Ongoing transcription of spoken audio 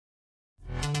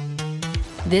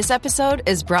This episode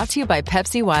is brought to you by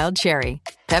Pepsi Wild Cherry.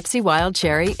 Pepsi Wild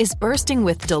Cherry is bursting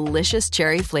with delicious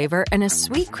cherry flavor and a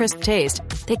sweet, crisp taste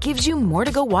that gives you more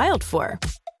to go wild for.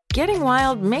 Getting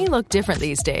wild may look different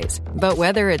these days, but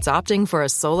whether it's opting for a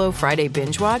solo Friday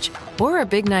binge watch or a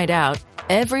big night out,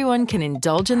 everyone can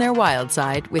indulge in their wild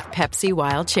side with Pepsi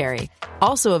Wild Cherry.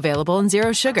 Also available in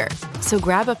Zero Sugar. So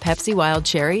grab a Pepsi Wild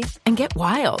Cherry and get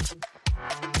wild.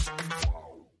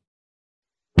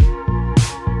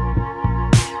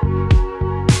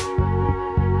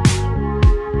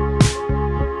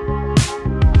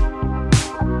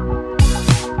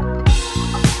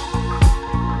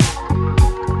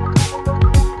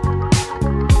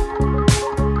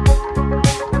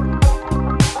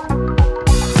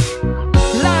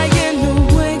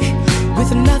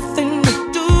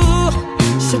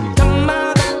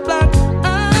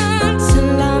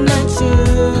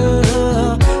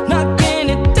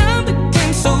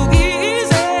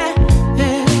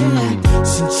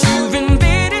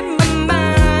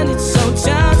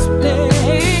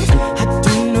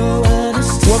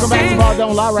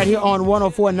 Right here on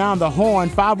 104.9 The Horn,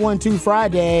 512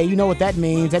 Friday. You know what that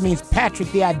means. That means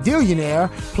Patrick the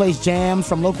Idealionaire plays jams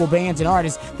from local bands and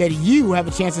artists that you have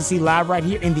a chance to see live right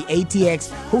here in the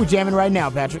ATX. Who jamming right now,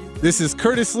 Patrick? This is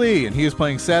Curtis Lee, and he is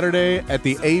playing Saturday at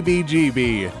the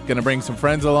ABGB. Gonna bring some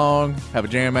friends along, have a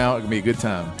jam out. It's gonna be a good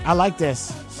time. I like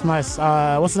this. It's nice.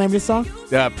 What's the name of this song?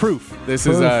 Proof. This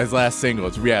is his last single.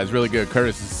 It's really good.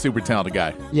 Curtis is a super talented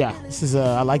guy. Yeah, this is.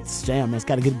 I like this jam. It's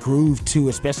got a good groove too,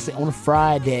 especially on a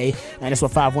Friday, and that's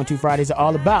what 512 Fridays are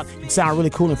all about. It sounds really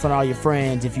cool in front of all your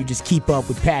friends if you just keep up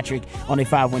with Patrick on a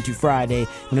 512 Friday.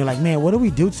 When they're like, "Man, what do we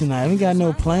do tonight? We got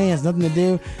no plans, nothing to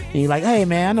do." And you're like, "Hey,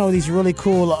 man, I know these really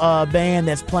cool band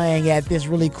that's playing at this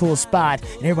really cool spot,"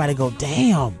 and everybody go,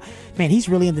 "Damn, man, he's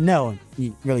really in the know."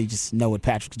 You really just know what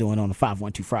Patrick's doing on a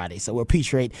 512 Friday. So we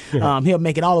appreciate he'll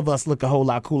making all of us look a whole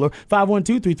lot cooler.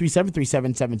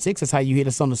 512-337-3776. That's how you hit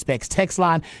us on the Specs text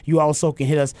line. You also can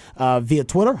hit us via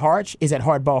Twitter. Harch is at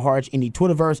Hardball Harch in the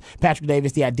Twitterverse. Patrick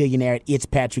Davis, the Idealionaire at It's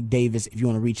Patrick Davis if you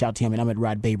want to reach out to him. And I'm at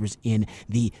Rod Babers in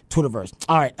the Twitterverse.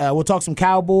 All right, we'll talk some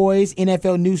Cowboys,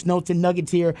 NFL news, notes, and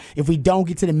nuggets here. If we don't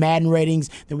get to the Madden ratings,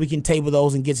 then we can table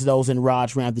those and get to those in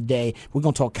Rod's round of the day. We're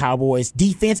going to talk Cowboys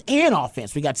defense and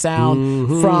offense. We got sound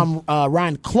from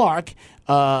Ryan Clark,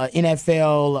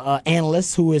 NFL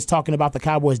analyst, who is talking about the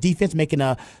Cowboys defense, making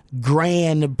a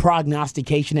grand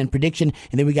prognostication and prediction.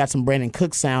 And then we got some Brandon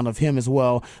Cook sound of him as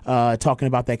well, talking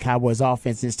about that Cowboys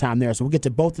offense this time there. So we'll get to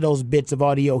both of those bits of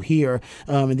audio here.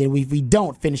 And then if we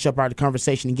don't finish up our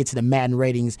conversation and get to the Madden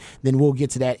ratings, then we'll get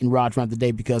to that in Rod's round of the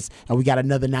day because we got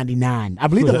another 99. I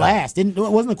believe the last. Wasn't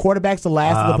the quarterbacks the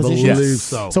last of the position? I believe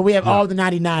so. So we have all the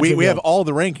 99s. We have all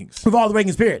the rankings. We have all the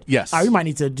rankings, period. Yes. All right, we might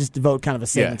need to just devote kind of a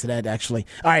segment to that, actually.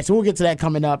 All right, so we'll get to that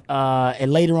coming up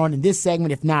and later on in this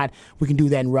segment. If not, we can do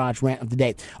that in Rod's rant of the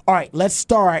day. All right, let's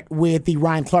start with the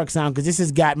Ryan Clark sound because this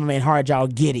has got my man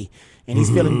Harjal giddy. And he's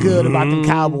feeling good about the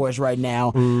Cowboys right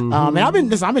now. And I've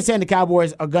been saying the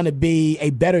Cowboys are going to be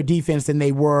a better defense than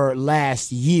they were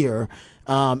last year.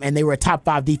 And they were a top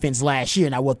 5 defense last year.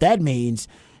 Now, what that means,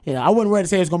 I wasn't ready to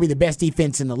say it's going to be the best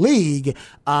defense in the league.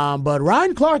 But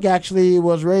Ryan Clark actually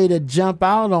was ready to jump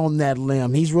out on that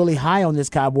limb. He's really high on this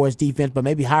Cowboys defense, but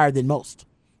maybe higher than most.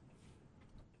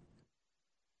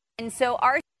 And so,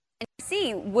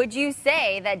 RC, would you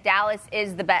say that Dallas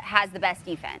is has the best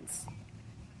defense?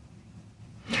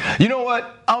 You know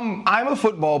what? I'm a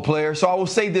football player, so I will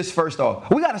say this first off.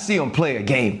 We got to see them play a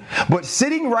game. But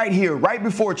sitting right here, right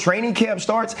before training camp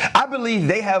starts, I believe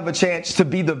they have a chance to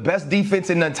be the best defense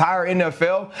in the entire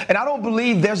NFL. And I don't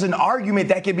believe there's an argument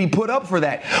that can be put up for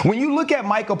that. When you look at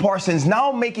Micah Parsons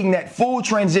now making that full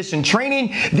transition,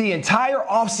 training the entire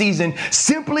offseason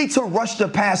simply to rush the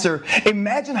passer,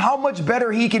 imagine how much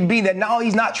better he can be that now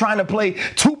he's not trying to play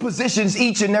 2 positions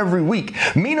each and every week.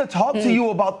 Mina talked to you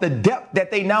about the depth that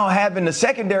they now have in the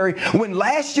secondary when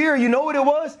last year, you know what it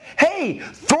was? Hey,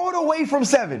 throw it away from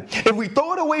 7. If we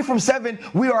throw it away from 7,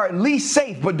 we are at least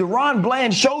safe. But Deron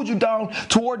Bland showed you down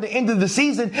toward the end of the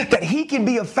season that he can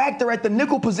be a factor at the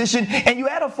nickel position, and you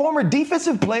had a former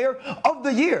defensive player of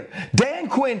the year. Dan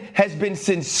Quinn has been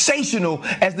sensational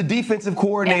as the defensive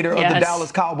coordinator of the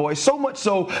Dallas Cowboys. So much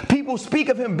so, people speak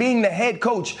of him being the head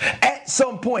coach at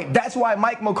some point. That's why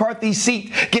Mike McCarthy's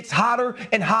seat gets hotter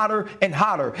and hotter and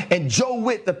hotter. And Joe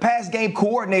Witt, the pass game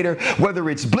coordinator, whether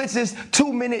it's blitzes,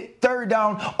 2-minute, third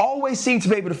down, always seem to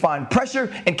be able to find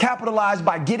pressure and capitalize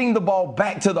by getting the ball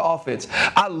back to the offense.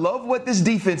 I love what this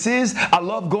defense is. I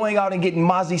love going out and getting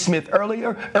Mozzie Smith early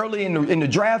in the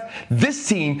draft. This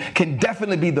team can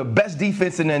definitely be the best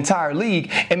defense in the entire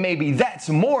league, and maybe that's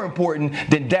more important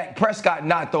than Dak Prescott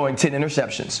not throwing 10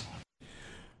 interceptions.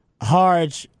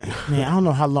 Harge, man, I don't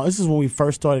know how long. This is when we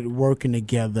first started working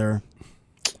together.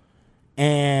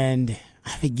 And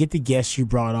I forget the guest you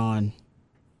brought on.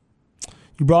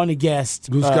 You brought in a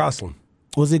guest. Goose Goslin.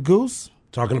 Was it Goose?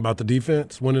 Talking about the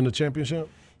defense winning the championship?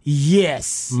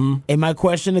 Yes. Mm-hmm. And my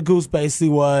question to Goose basically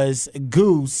was,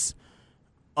 Goose,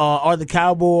 are the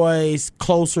Cowboys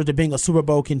closer to being a Super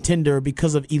Bowl contender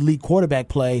because of elite quarterback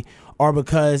play or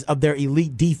because of their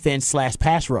elite defense /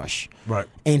 pass rush? Right.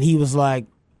 And he was like,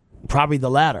 probably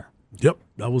the latter. Yep,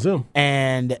 that was him.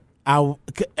 And I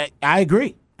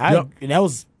agree. That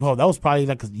was probably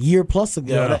like a year plus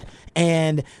ago. Yeah.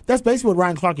 And that's basically what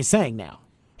Ryan Clark is saying now.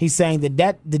 He's saying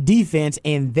that the defense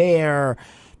and their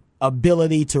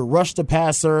ability to rush the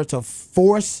passer, to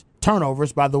force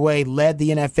turnovers, by the way, led the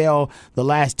NFL the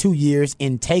last 2 years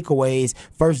in takeaways.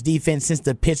 First defense since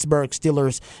the Pittsburgh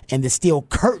Steelers and the Steel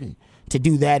Curtain to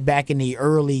do that back in the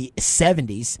early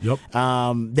 70s. Yep.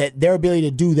 That their ability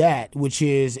to do that, which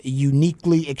is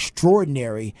uniquely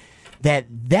extraordinary,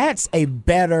 that's a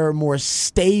better, more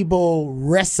stable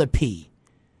recipe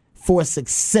for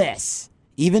success,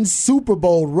 even Super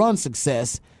Bowl run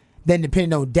success, than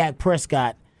depending on Dak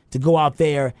Prescott to go out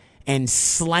there and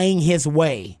slang his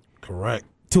way correct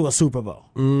to a Super Bowl.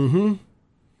 Mm-hmm.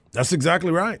 That's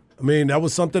exactly right. I mean, that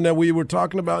was something that we were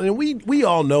talking about, and we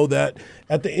all know that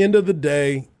at the end of the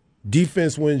day,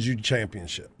 defense wins you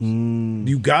championships.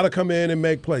 You got to come in and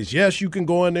make plays. Yes, you can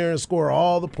go in there and score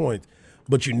all the points,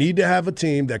 but you need to have a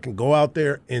team that can go out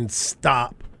there and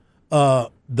stop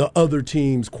the other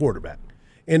team's quarterback.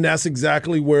 And that's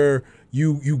exactly where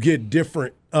you get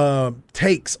different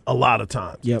takes a lot of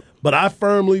times. Yep. But I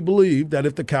firmly believe that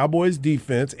if the Cowboys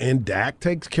defense and Dak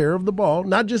takes care of the ball,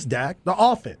 not just Dak, the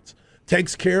offense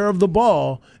takes care of the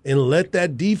ball and let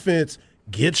that defense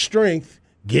get strength,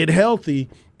 get healthy,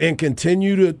 and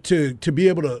continue to be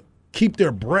able to keep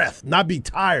their breath, not be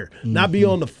tired, not be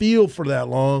on the field for that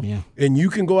long, and you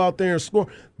can go out there and score.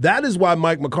 That is why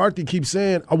Mike McCarthy keeps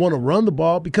saying, I want to run the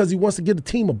ball, because he wants to get a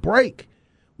team a break.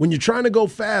 When you're trying to go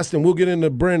fast, and we'll get into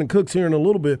Brandon Cooks here in a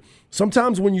little bit,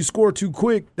 sometimes when you score too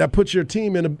quick, that puts your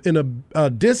team in a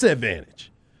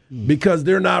disadvantage because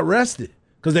they're not rested.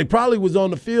 Because they probably was on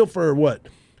the field for,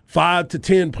 5 to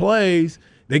 10 plays.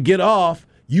 They get off.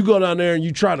 You go down there and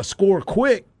you try to score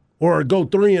quick or go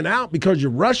 3 and out because you're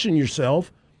rushing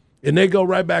yourself, and they go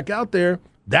right back out there.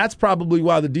 That's probably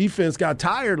why the defense got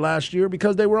tired last year,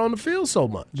 because they were on the field so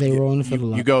much. They were on the field a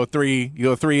lot. You go three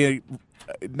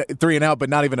and out, but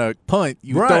not even a punt.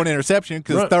 You throw an interception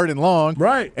because it's 3rd and long.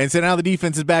 Right. And so now the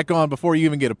defense is back on before you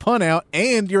even get a punt out,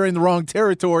 and you're in the wrong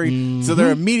territory. So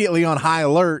they're immediately on high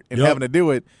alert and having to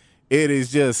do it. It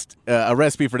is just a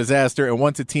recipe for disaster. And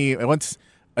once a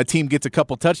team gets a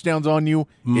couple touchdowns on you,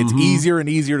 it's easier and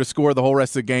easier to score the whole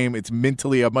rest of the game. It's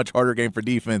mentally a much harder game for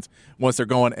defense once they're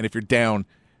going. And if you're down,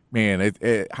 man,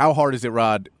 how hard is it,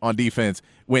 Rod, on defense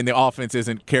when the offense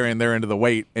isn't carrying their end of the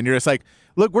weight? And you're just like,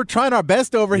 look, we're trying our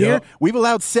best over here. We've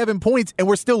allowed 7 points, and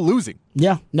we're still losing.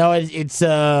 Yeah. No, it's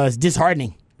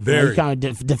disheartening. Very. It's kind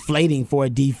of deflating for a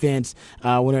defense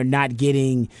when they're not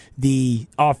getting the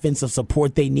offensive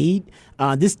support they need.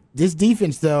 This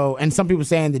defense, though, and some people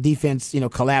saying the defense,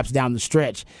 collapsed down the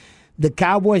stretch. The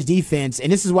Cowboys defense,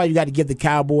 and this is why you got to give the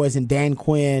Cowboys and Dan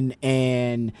Quinn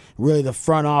and really the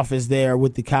front office there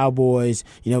with the Cowboys,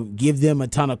 give them a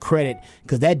ton of credit,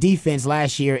 because that defense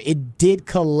last year, it did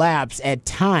collapse at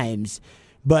times,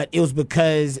 but it was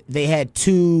because they had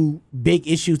 2 big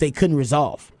issues they couldn't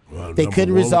resolve. Well, they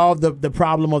couldn't resolve the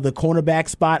problem of the cornerback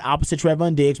spot opposite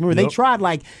Trevon Diggs. Remember, they tried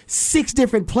like 6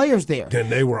 different players there. Then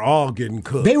they were all getting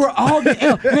cooked. They were all getting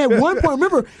 – and at one point,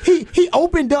 remember, he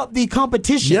opened up the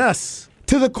competition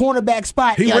to the cornerback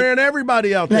spot. He ran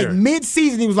everybody out there. Like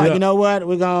mid-season, he was like, you know what,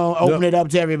 we're going to open it up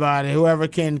to everybody, whoever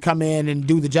can come in and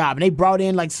do the job. And they brought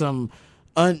in like some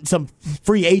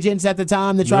free agents at the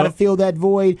time to try to fill that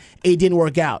void. It didn't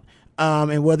work out.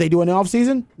 And what they do in the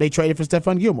offseason? They traded for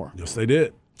Stephon Gilmore. Yes, they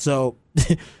did. So,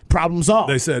 problem solved.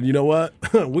 They said, you know what?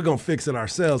 We're going to fix it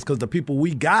ourselves because the people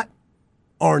we got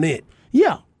aren't it.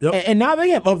 Yeah. Yep. And now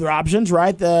they have other options,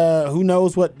 right? Who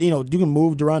knows what, you can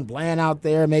move Deron Bland out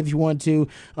there maybe if you want to.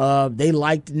 They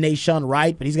liked Nahshon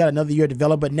Wright, but he's got another year to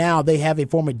develop. But now they have a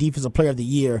former Defensive Player of the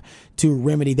Year to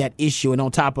remedy that issue. And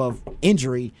on top of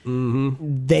injury,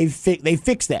 they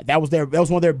fixed that. That was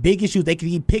one of their big issues they could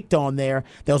be picked on there.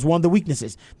 That was one of the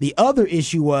weaknesses. The other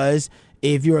issue was,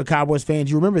 if you're a Cowboys fan,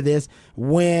 you remember this,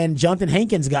 when Jonathan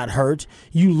Hankins got hurt,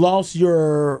 you lost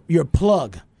your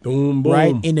plug. Boom, boom.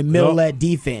 Right in the middle of that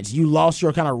defense. You lost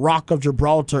your kind of rock of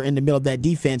Gibraltar in the middle of that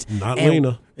defense. Not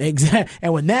Lena. Exactly.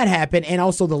 And when that happened, and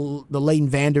also the Leighton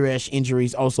Vander Esch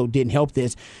injuries also didn't help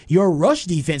this, your rush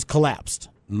defense collapsed.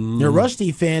 Your rush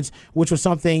defense, which was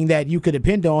something that you could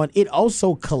depend on, it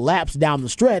also collapsed down the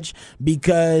stretch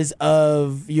because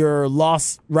of your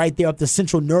loss right there up the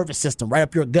central nervous system, right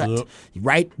up your gut. Yep.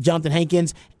 Right, Jonathan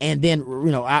Hankins, and then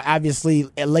obviously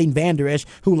Leighton Vander Esch,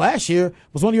 who last year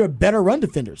was one of your better run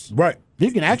defenders. Right.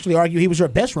 You can actually argue he was your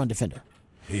best run defender.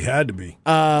 He had to be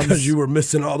because you were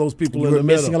missing all those people in the middle. You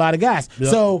were missing a lot of guys.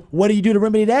 Yep. So what do you do to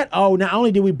remedy that? Oh, not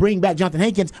only did we bring back Jonathan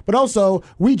Hankins, but also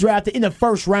we drafted in the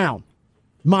first round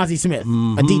Mozzie Smith,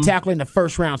 a D tackler in the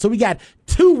first round. So we got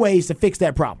 2 ways to fix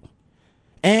that problem.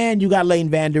 And you got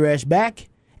Leighton Vander Esch back,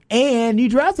 and you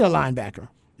drafted a linebacker.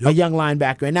 A young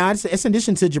linebacker. And now it's in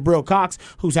addition to Jabril Cox,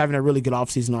 who's having a really good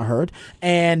offseason, I heard,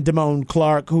 and Damone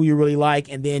Clark, who you really like,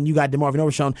 and then you got DeMarvin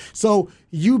Overshown. So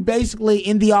you basically,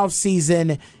 in the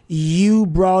offseason, you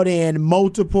brought in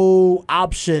multiple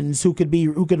options who could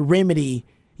remedy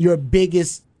your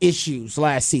biggest issues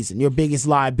last season, your biggest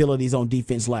liabilities on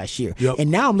defense last year. Yep. And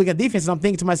now I'm looking at defense and I'm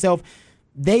thinking to myself,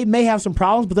 they may have some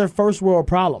problems, but they're first world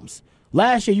problems.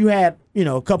 Last year, you had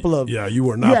a couple of you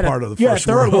were not part of the first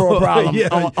third world problem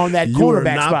on that cornerback spot. You were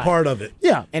not part of it.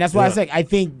 Yeah, and that's why I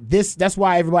think that's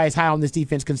why everybody's high on this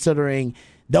defense, considering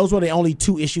those were the only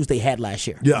 2 issues they had last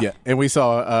year. Yeah. And we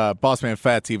saw Bossman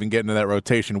Fats even get into that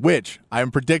rotation, which I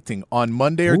am predicting on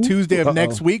Monday or Tuesday of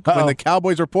next week when the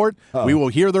Cowboys report, we will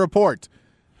hear the report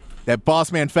that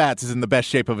Bossman Fats is in the best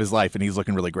shape of his life, and he's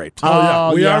looking really great.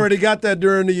 We already got that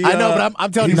during the I know, but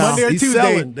I'm telling you, Monday or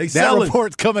Tuesday, that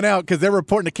report's coming out because they're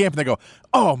reporting to camp, and they go,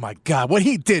 oh, my God, what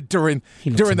he did during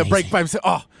the break by himself.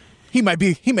 Oh, he may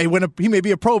be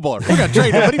a Pro Bowler. We're going to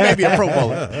trade him, but he may be a Pro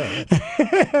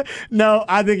Bowler. No,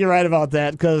 I think you're right about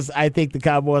that because I think the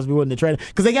Cowboys be willing to trade him.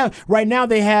 Because right now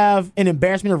they have an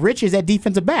embarrassment of riches at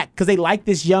defensive back because they like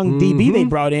this young DB they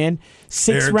brought in,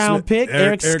 6th-round pick,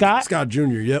 Eric Scott. Scott Jr.,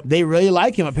 yep. They really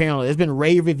like him, apparently. There's been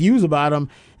rave reviews about him.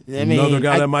 Another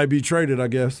guy that might be traded, I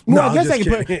guess. No, I guess they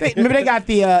can maybe they got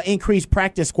the increased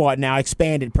practice squad now,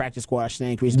 expanded practice squad. I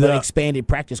shouldn't increase, but expanded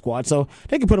practice squad. So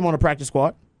they can put him on a practice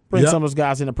squad. Bring some of those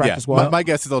guys in the practice squad. My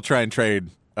guess is they'll try and trade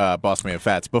Bossman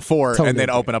Fats before and then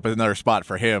open up another spot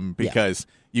for him because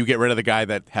you get rid of the guy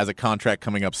that has a contract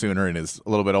coming up sooner and is a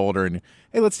little bit older. And,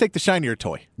 hey, let's take the shinier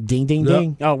toy. Ding, ding,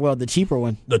 ding. Oh, well, the cheaper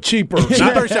one. The cheaper.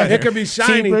 It could be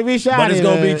shiny, but it's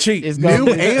going to be cheap. New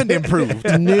and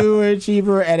improved. New and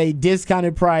cheaper at a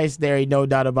discounted price. There ain't no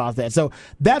doubt about that. So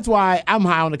that's why I'm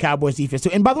high on the Cowboys defense,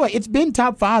 too. And, by the way, it's been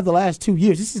top 5 the last 2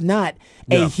 years. This is not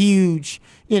a huge,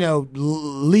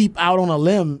 leap out on a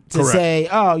limb to say,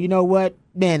 oh, you know what?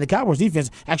 Man, the Cowboys defense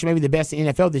actually may be the best in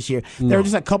the NFL this year. There were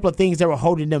just a couple of things that were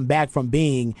holding them back from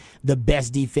being the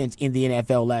best defense in the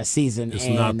NFL last season. It's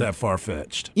not that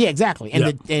far-fetched. Yeah, exactly.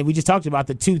 And and we just talked about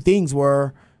the 2 things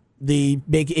were the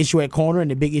big issue at corner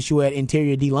and the big issue at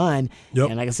interior D-line. Yep.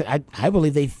 And like I said, I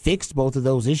believe they fixed both of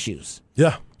those issues.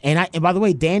 Yeah. And by the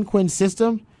way, Dan Quinn's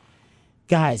system,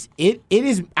 guys, it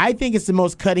is. I think it's the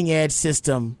most cutting-edge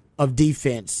system of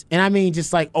defense. And I mean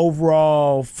just like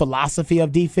overall philosophy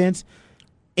of defense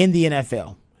in the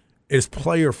NFL. It's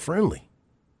player friendly.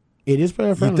 It is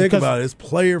player friendly. You think about it, it's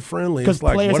player friendly. Because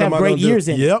like, players have great years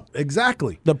in it. Yep,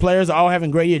 exactly. The players are all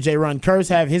having great years. J-Ron Curse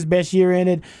have his best year in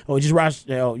it. Oh, you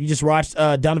just watched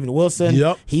Donovan Wilson.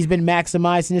 Yep. He's been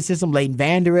maximized in the system. Leighton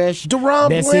Vander Esch. Deron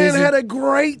Bland had a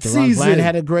great season. Bland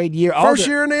had a great year. First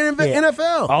year in the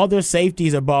NFL. All their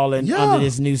safeties are balling under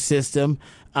this new system.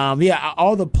 All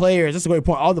the players, that's a great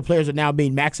point. All the players are now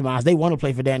being maximized. They want to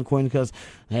play for Dan Quinn because,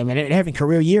 they're having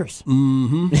career years.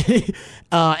 Mm-hmm.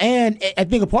 And I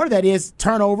think a part of that is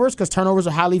turnovers because turnovers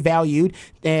are highly valued.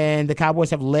 And the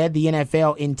Cowboys have led the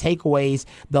NFL in takeaways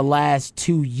the last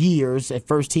 2 years. At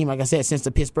first team, like I said, since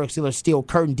the Pittsburgh Steelers steel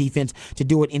curtain defense to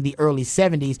do it in the early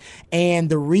 70s. And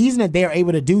the reason that they're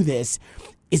able to do this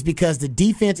is because the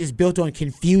defense is built on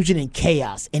confusion and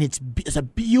chaos, and it's a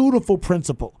beautiful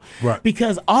principle. Right.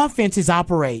 Because offenses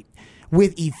operate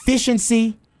with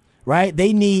efficiency, right?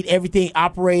 They need everything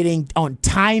operating on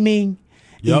timing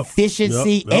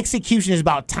efficiency. Execution is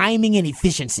about timing and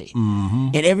efficiency.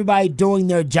 And everybody doing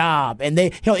their job. And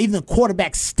even the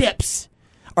quarterback steps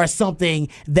are something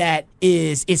that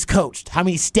is coached. How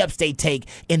many steps they take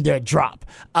in their drop.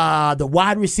 The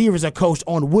wide receivers are coached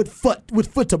on what foot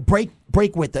to break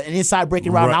with an inside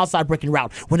breaking route, an outside breaking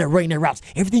route when they're running their routes.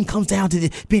 Everything comes down to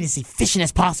being as efficient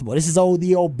as possible. This is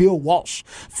the old Bill Walsh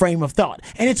frame of thought.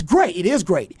 And it's great. It is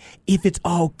great if it's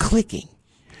all clicking.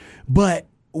 But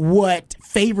what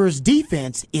favors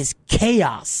defense is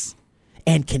chaos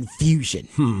and confusion.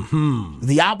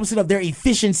 The opposite of their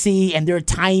efficiency and their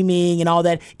timing and all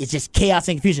that is just chaos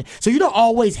and confusion. So you don't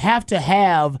always have to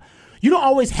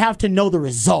know the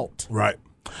result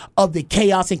of the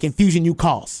chaos and confusion you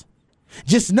cause.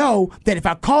 Just know that if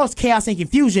I cause chaos and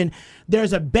confusion,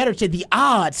 there's a better chance. The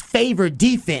odds favor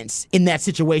defense in that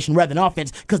situation rather than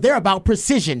offense because they're about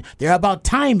precision. They're about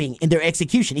timing in their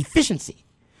execution, efficiency.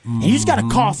 And you just got to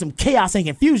cause some chaos and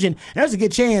confusion. And there's a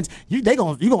good chance you're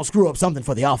going to screw up something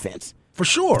for the offense. For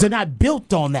sure. They're not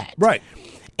built on that. Right.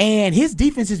 And his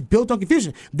defense is built on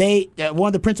confusion. One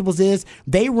of the principles is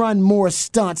they run more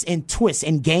stunts and twists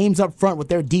and games up front with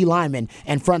their D linemen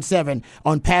and front seven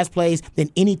on pass plays than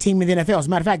any team in the NFL. As a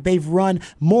matter of fact, they've run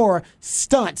more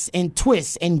stunts and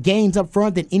twists and games up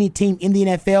front than any team in the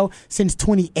NFL since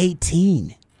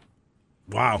 2018.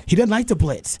 Wow. He doesn't like to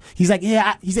blitz. He's like, he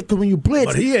said, because when you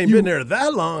blitz. But he ain't been there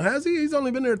that long, has he? He's only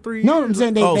been there 3 years. No, I'm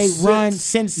saying they run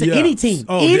since any team.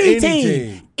 Any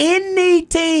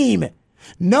team.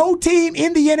 No team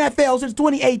in the NFL since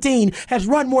 2018 has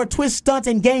run more twist stunts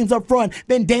and games up front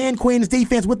than Dan Quinn's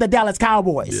defense with the Dallas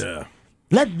Cowboys. Yeah.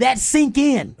 Let that sink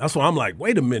in. That's why I'm like,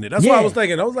 wait a minute. That's what I was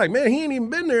thinking. I was like, man, he ain't even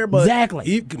been there. But exactly.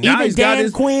 Even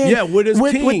Dan Quinn with his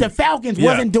team. With the Falcons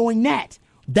wasn't doing that.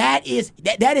 That's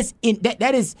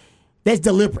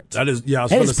deliberate. I was going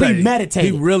to say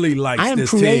premeditated. He really likes this team. I am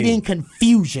creating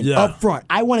confusion up front.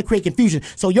 I want to create confusion.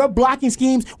 So your blocking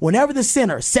schemes, whenever the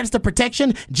center sets the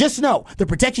protection, just know the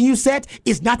protection you set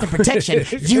is not the protection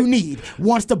you need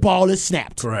once the ball is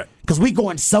snapped. Correct. Because we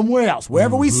going somewhere else.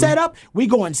 Wherever we set up, we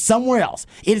going somewhere else.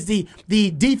 It is the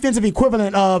defensive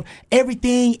equivalent of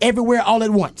everything, everywhere, all at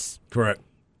once. Correct.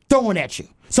 Throwing at you.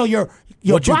 So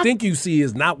what you think you see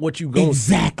is not what you go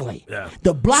exactly. see. Yeah.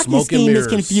 The blocking scheme is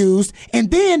confused.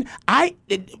 And then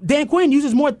Dan Quinn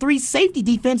uses more 3 safety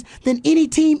defense than any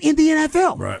team in the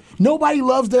NFL. Right. Nobody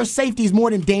loves their safeties more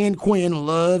than Dan Quinn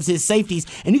loves his safeties.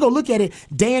 And you go look at it,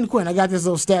 Dan Quinn, I got this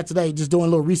little stat today, just doing a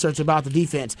little research about the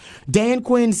defense. Dan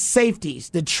Quinn's safeties,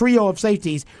 the trio of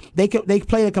safeties, they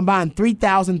played a combined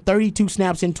 3,032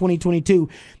 snaps in 2022.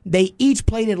 They each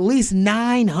played at least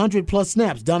 900-plus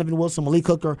snaps. Donovan Wilson, Malik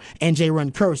Hooker, and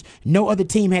Jayron Kearse. No other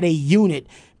team had a unit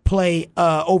play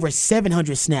over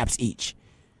 700 snaps each.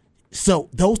 So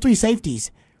those 3 safeties,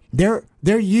 they're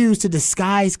used to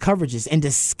disguise coverages and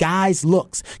disguise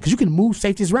looks because you can move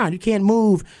safeties around. You can't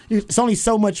move. It's only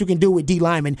so much you can do with D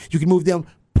linemen. You can move them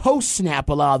post-snap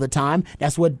a lot of the time.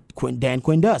 That's what Dan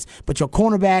Quinn does. But your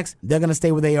cornerbacks, they're going to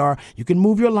stay where they are. You can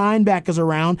move your linebackers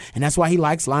around, and that's why he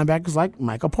likes linebackers like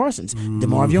Michael Parsons,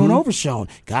 DeMarvion Overshown.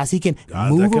 Guys, he can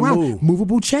move around,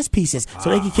 movable chess pieces, so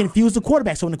they can confuse the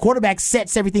quarterback. So when the quarterback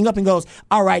sets everything up and goes,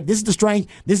 all right, this is the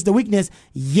strength, this is the weakness,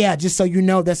 just so you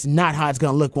know, that's not how it's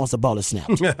going to look once the ball is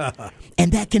snapped.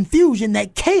 And that confusion,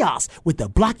 that chaos with the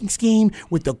blocking scheme,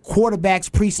 with the quarterback's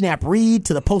pre-snap read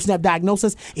to the post-snap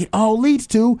diagnosis, it all leads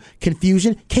to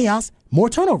confusion, chaos, more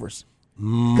turnovers.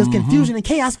 Because confusion and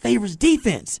chaos favors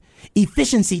defense.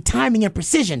 Efficiency, timing, and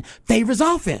precision favors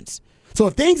offense. So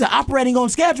if things are operating on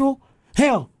schedule,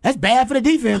 hell, that's bad for the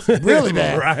defense. Really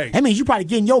bad. Right. That means you're probably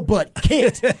getting your butt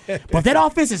kicked. But if that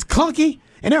offense is clunky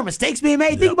and there are mistakes being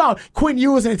made, think about Quinn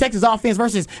Ewers and the Texas offense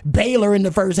versus Baylor in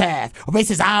the first half or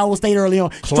versus Iowa State early on.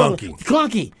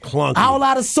 Clunky. All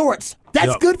out of sorts.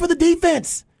 That's good for the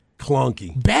defense.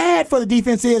 Clunky. Bad for the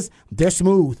defense is they're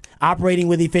smooth, operating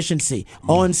with efficiency,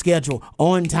 on schedule,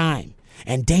 on time.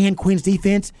 And Dan Quinn's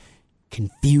defense,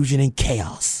 confusion and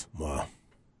chaos. Wow.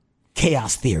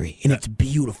 Chaos theory, and it's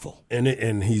beautiful.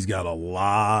 And he's got a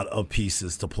lot of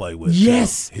pieces to play with.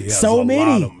 Yes, he has so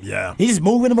many. He's just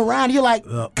moving them around. You're like,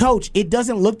 Coach, it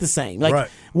doesn't look the same. Like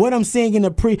what I'm seeing in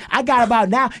the I got about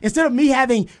now, instead of me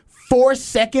having 4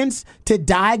 seconds to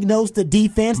diagnose the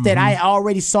defense that I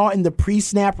already saw in the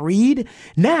pre-snap read,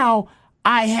 now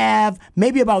I have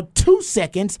maybe about 2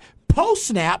 seconds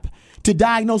post-snap to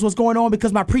diagnose what's going on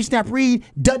because my pre-snap read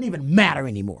doesn't even matter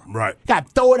anymore. Right. Got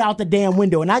to throw it out the damn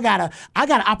window, and I gotta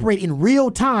operate in real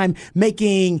time,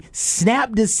 making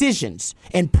snap decisions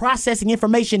and processing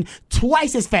information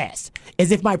twice as fast as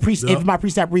if my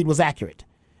pre-snap read was accurate.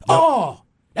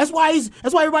 That's why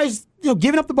everybody's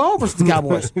giving up the ball versus the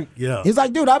Cowboys. Yeah. He's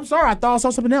like, dude, I'm sorry, I thought I saw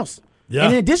something else. Yeah.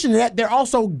 And in addition to that, they're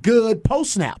also good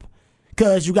post snap.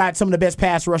 Because you got some of the best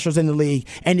pass rushers in the league,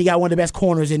 and you got one of the best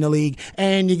corners in the league,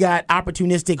 and you got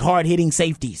opportunistic, hard-hitting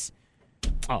safeties.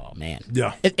 Oh, man.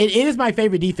 Yeah. It is my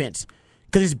favorite defense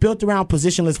because it's built around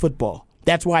positionless football.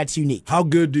 That's why it's unique. How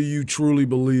good do you truly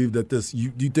believe that this?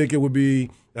 Do you think it would be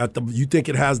you think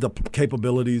it has the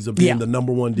capabilities of being the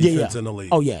number one defense in the league?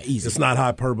 Oh, yeah, easy. It's not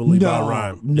hyperbole by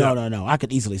Ryan. No. I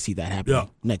could easily see that happening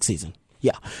next season.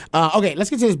 Yeah. Okay,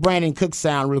 let's get to this Brandon Cooks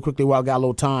sound real quickly while I got a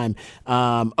little time.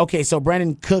 Okay, so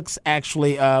Brandon Cooks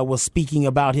actually was speaking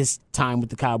about his time with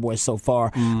the Cowboys so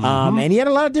far. And he had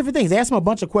a lot of different things. They asked him a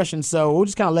bunch of questions, so we'll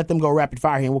just kind of let them go rapid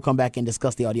fire here, and we'll come back and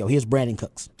discuss the audio. Here's Brandon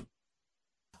Cooks.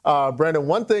 Brandon,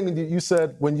 one thing you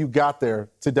said when you got there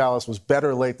to Dallas was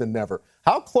better late than never.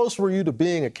 How close were you to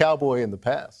being a Cowboy in the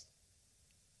past?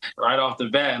 Right off the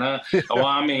bat, huh? Well,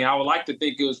 I mean, I would like to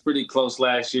think it was pretty close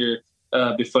last year.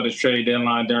 Before the trade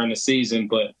deadline during the season.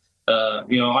 But,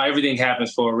 everything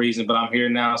happens for a reason. But I'm here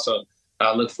now, so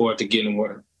I look forward to getting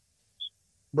work.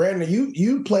 Brandon,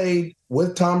 you played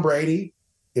with Tom Brady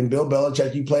and Bill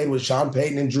Belichick. You played with Sean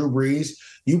Payton and Drew Brees.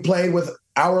 You played with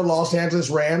our Los Angeles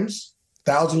Rams,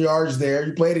 1,000 yards there.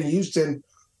 You played in Houston.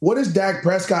 What is Dak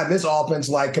Prescott and this offense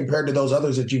like compared to those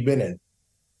others that you've been in?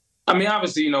 I mean,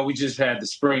 obviously, we just had the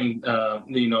spring,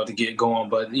 to get going.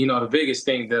 But, the biggest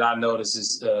thing that I notice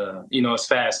is, it's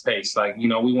fast paced. Like, we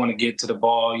want to get to the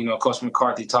ball. Coach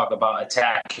McCarthy talked about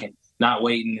attacking, not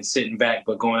waiting and sitting back,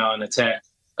 but going out and attack.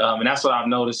 And that's what I've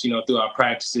noticed, through our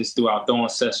practices, through our throwing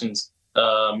sessions,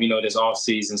 this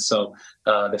offseason. So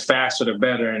the faster, the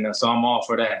better. And so I'm all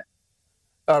for that.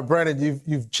 Brandon,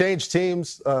 you've changed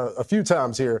teams a few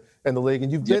times here in the league,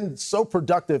 and you've been so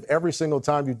productive every single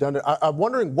time you've done it. I'm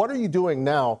wondering, what are you doing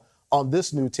now on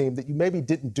this new team that you maybe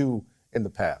didn't do in the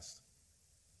past?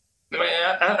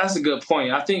 Man, that's a good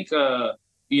point. I think,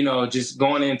 just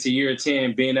going into year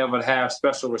 10, being able to have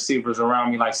special receivers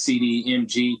around me like CD,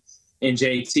 MG, and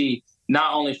JT,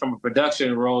 not only from a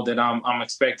production role that I'm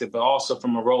expected, but also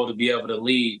from a role to be able to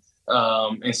lead.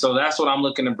 And so that's what I'm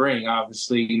looking to bring.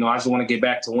 Obviously, I just want to get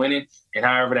back to winning, and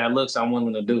however that looks, I'm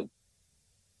willing to do.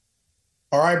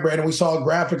 All right, Brandon, we saw a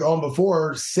graphic on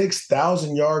before,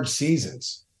 6,000-yard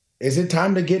seasons. Is it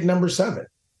time to get number 7?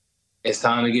 It's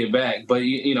time to get back. But,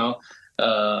 a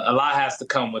lot has to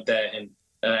come with that. And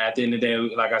at the end of the day,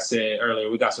 like I said earlier,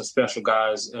 we got some special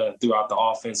guys throughout the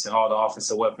offense and all the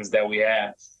offensive weapons that we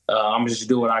have. I'm just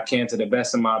do what I can to the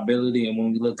best of my ability. And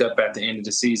when we look up at the end of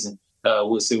the season,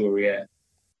 we'll see where we're at.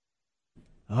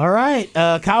 All right,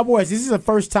 Cowboys, this is the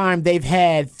first time they've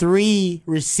had 3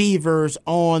 receivers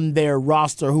on their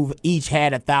roster who've each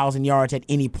had 1,000 yards at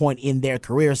any point in their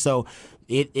career. So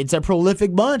it's a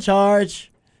prolific bunch,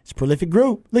 Arch. It's a prolific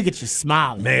group. Look at you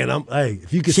smiling. Man,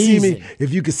 if you could see me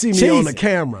on the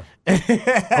camera,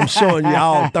 I'm showing you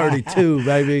all 32,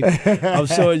 baby. I'm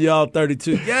showing you all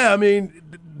 32. Yeah, I mean,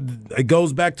 it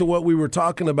goes back to what we were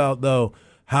talking about, though.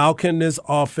 How can this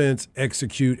offense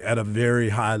execute at a very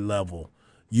high level?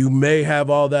 You may have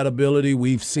all that ability.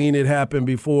 We've seen it happen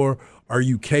before. Are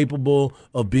you capable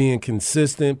of being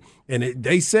consistent? And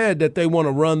they said that they want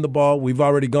to run the ball. We've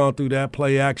already gone through that,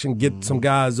 play action, get some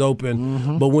guys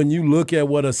open. But when you look at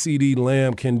what a CeeDee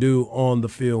Lamb can do on the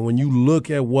field, when you look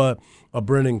at what a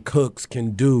Brandon Cooks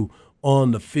can do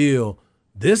on the field,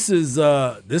 this is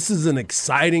an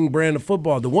exciting brand of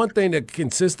football. The one thing that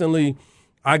consistently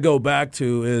I go back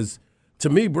to is, to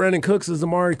me, Brandon Cooks is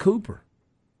Amari Cooper.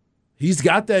 He's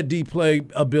got that deep play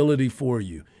ability for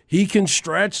you. He can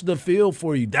stretch the field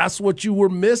for you. That's what you were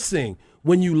missing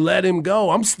when you let him go.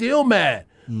 I'm still mad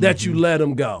that you let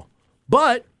him go.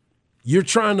 But you're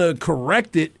trying to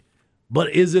correct it,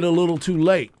 but is it a little too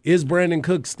late? Is Brandon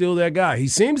Cooks still that guy? He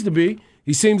seems to be.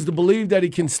 He seems to believe that he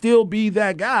can still be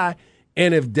that guy.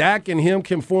 And if Dak and him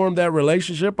can form that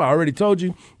relationship, I already told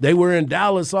you, they were in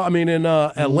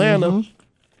Atlanta.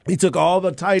 He took all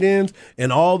the tight ends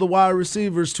and all the wide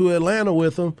receivers to Atlanta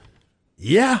with him.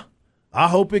 Yeah, I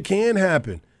hope it can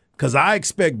happen because I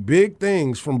expect big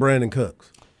things from Brandon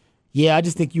Cooks. Yeah, I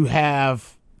just think you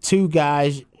have 2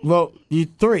 guys, you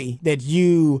 3, that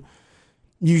you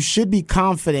should be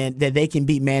confident that they can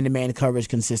beat man-to-man coverage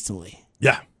consistently.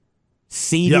 Yeah.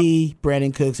 CD,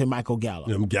 Brandon Cooks, and Michael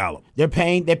Gallup. Gallup. They're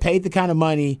paid the kind of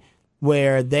money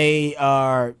where they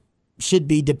should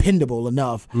be dependable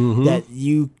enough that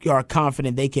you are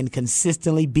confident they can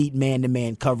consistently beat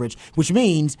man-to-man coverage, which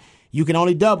means you can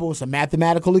only double. It's a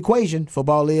mathematical equation.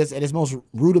 Football is at its most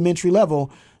rudimentary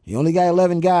level. You only got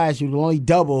 11 guys. You can only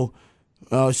double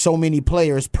so many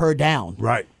players per down.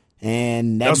 Right.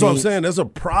 And that's what I'm saying. That's a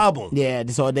problem. Yeah,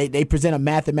 so they present a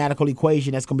mathematical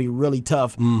equation that's going to be really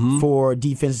tough for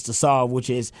defenses to solve,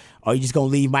 which is, are you just going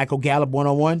to leave Michael Gallup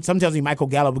one-on-one? Some tells me Michael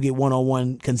Gallup will get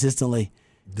one-on-one consistently.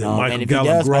 Then Michael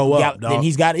Gallup grow up, dog. Then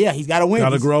he's got to win. Got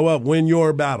to grow up, win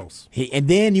your battles. And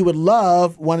then you would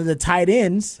love one of the tight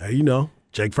ends. Hey,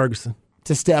 Jake Ferguson.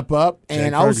 To step up,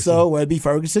 and also it'd be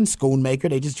Ferguson, Schoonmaker.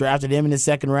 They just drafted him in the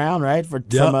second round, right, from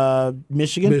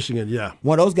Michigan. Michigan, yeah.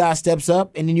 One of those guys steps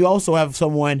up, and then you also have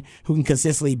someone who can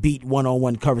consistently beat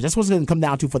one-on-one coverage. That's what's going to come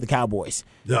down to for the Cowboys.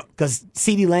 Yeah. Because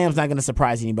CeeDee Lamb's not going to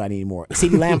surprise anybody anymore.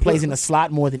 CeeDee Lamb plays in the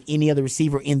slot more than any other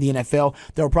receiver in the NFL.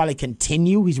 They'll probably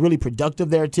continue. He's really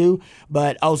productive there too,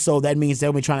 but also that means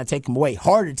they'll be trying to take him away.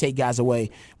 Hard to take guys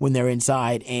away when they're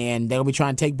inside, and they'll be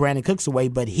trying to take Brandon Cooks away,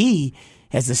 but he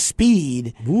has the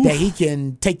speed that he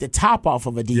can take the top off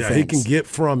of a defense. Yeah, he can get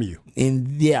from you.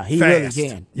 And he fast. really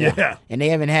can. Yeah. And they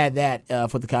haven't had that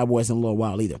for the Cowboys in a little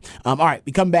while either. All right,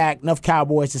 we come back. Enough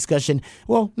Cowboys discussion.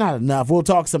 Well, not enough. We'll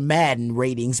talk some Madden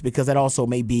ratings because that also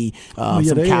may be some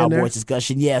Cowboys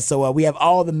discussion. Yeah, so we have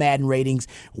all the Madden ratings.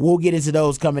 We'll get into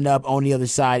those coming up on the other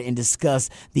side and discuss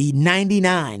the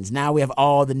 99s. Now we have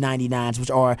all the 99s,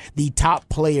 which are the top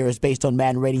players based on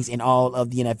Madden ratings in all of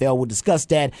the NFL. We'll discuss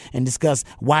that and discuss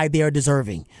why they are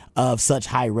deserving of such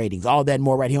high ratings. All that and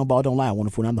more right here on Ball Don't Lie.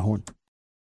 104.9 The Horn.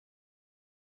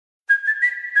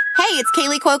 Hey, it's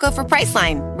Kaylee Cuoco for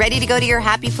Priceline. Ready to go to your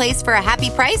happy place for a happy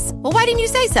price? Well, why didn't you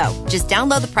say so? Just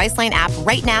download the Priceline app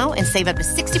right now and save up to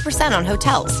 60% on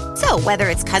hotels. So whether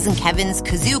it's Cousin Kevin's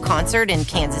Kazoo Concert in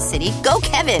Kansas City, go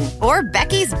Kevin, or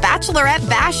Becky's Bachelorette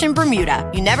Bash in Bermuda,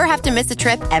 you never have to miss a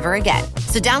trip ever again.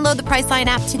 So download the Priceline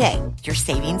app today. Your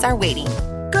savings are waiting.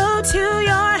 Go to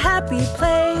your happy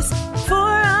place for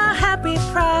a happy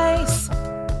price.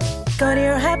 Go to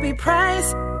your happy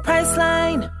price,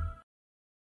 Priceline.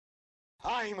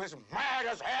 I'm as mad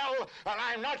as hell, and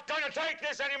I'm not going to take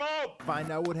this anymore.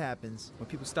 Find out what happens when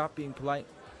people stop being polite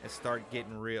and start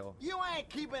getting real. You ain't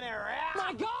keeping it right.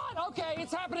 My God! Okay,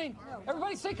 it's happening.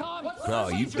 Everybody stay calm. Oh,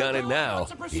 you've done it now.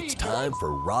 It's time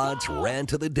for Rod's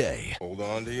Rant of the Day. Hold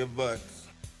on to your butts.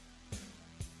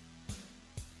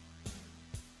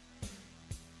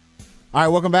 All right,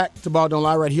 welcome back to Ball Don't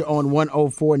Lie right here on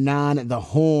 104.9 The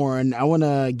Horn. I want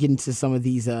to get into some of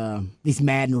these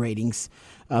Madden ratings.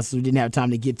 So we didn't have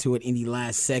time to get to it in the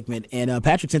last segment. And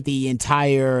Patrick sent they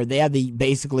have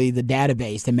basically the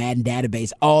database, the Madden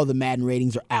database. All the Madden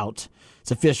ratings are out.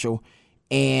 It's official.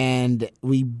 And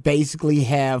we basically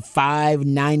have 5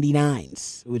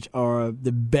 99s, which are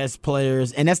the best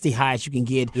players. And that's the highest you can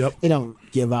get. Yep. They don't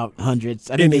give out hundreds.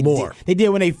 I think anymore. They did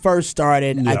when they first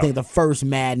started. Yeah. I think the first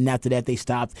Madden. After that, they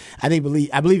stopped. I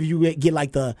believe you get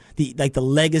like the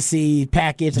legacy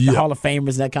package, like the Hall of Famers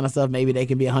and that kind of stuff. Maybe they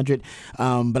can be 100.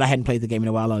 But I hadn't played the game in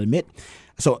a while, I'll admit.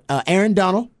 So Aaron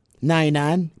Donald,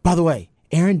 99. By the way,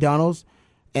 Aaron Donald's.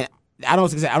 I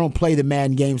don't play the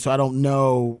Madden game, so I don't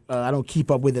know. I don't keep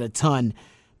up with it a ton.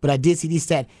 But I did see this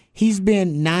stat. He's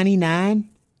been 99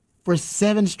 for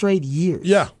 7 straight years.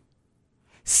 Yeah.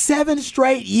 7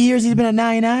 straight years he's been a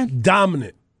 99?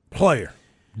 Dominant player.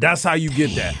 That's how you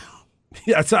get that.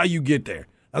 That's how you get there.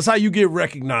 That's how you get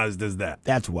recognized as that.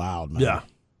 That's wild, man. Yeah.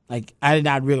 Like, I did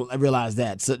not realize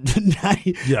that. So,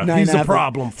 he's a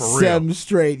problem for real. 7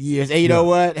 straight years. And you know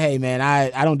what? Hey, man,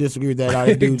 I don't disagree with that.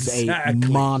 That dude's a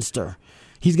monster.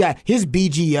 He's got his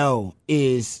BGO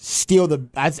is still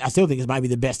I still think it might be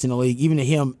the best in the league. Even to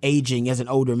him aging as an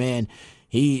older man,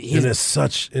 in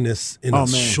a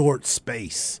short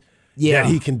space. Yeah, that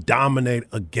he can dominate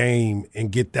a game and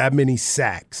get that many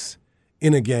sacks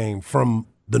in a game from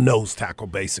the nose tackle,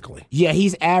 basically. Yeah,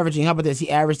 he's averaging. How about this? He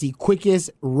averaged the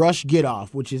quickest rush get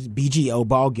off, which is BGO,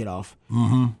 ball get off.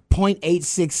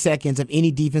 0.86 seconds of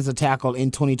any defensive tackle in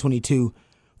 2022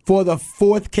 for the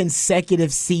 4th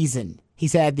consecutive season.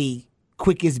 He's had the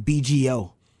quickest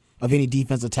BGO of any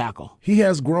defensive tackle. He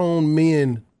has grown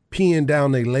men peeing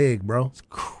down their leg, bro. It's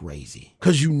crazy.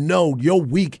 Because you know your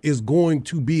week is going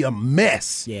to be a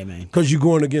mess. Yeah, man. Because you're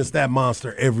going against that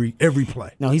monster every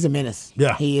play. No, he's a menace.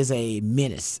 Yeah. He is a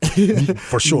menace.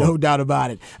 For sure. No doubt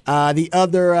about it. The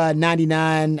other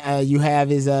 99 you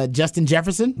have is Justin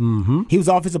Jefferson. Mm-hmm. He was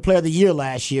Offensive Player of the Year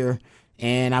last year,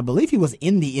 and I believe he was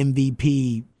in the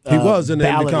MVP He was in the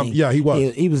balloting. yeah, he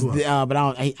was. He was,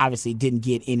 but he obviously didn't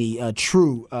get any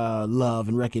true love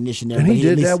and recognition there. And but he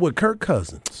did at least, that with Kirk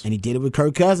Cousins. And he did it with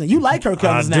Kirk Cousins. You like Kirk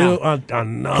Cousins now. I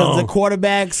know. Because the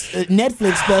quarterback's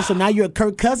Netflix special, now you're a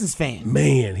Kirk Cousins fan.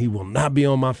 Man, he will not be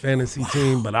on my fantasy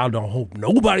team, but I don't hope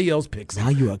nobody else picks him.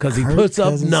 Now you're a because he Kirk puts up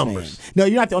Cousins numbers. fan. No,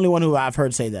 you're not the only one who I've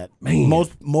heard say that. Man.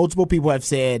 Multiple people have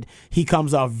said he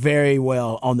comes off very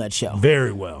well on that show.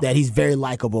 Very well. That he's very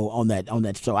likable on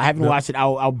that show. I haven't watched it.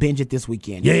 I'll binge it this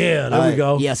weekend. Yeah, there we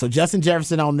go. Yeah, so Justin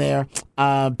Jefferson on there.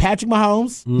 Patrick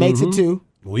Mahomes makes it too.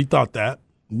 We thought that.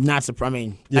 Not surprised. I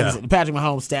mean, like I said, the Patrick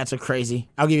Mahomes stats are crazy.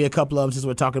 I'll give you a couple of them since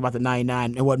we're talking about the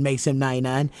 99 and what makes him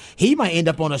 99. He might end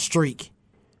up on a streak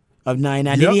of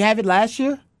 99. Yep. Did he have it last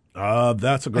year?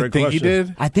 That's a great I think question. he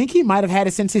did. I think he might have had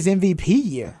it since his MVP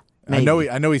year. Maybe.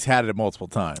 I know he's had it multiple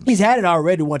times. He's had it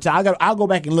already one time. I'll go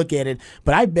back and look at it,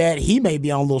 but I bet he may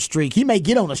be on a little streak. He may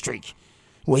get on a streak.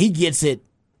 Well, he gets it.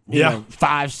 You know,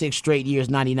 5-6 straight years,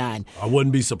 99. I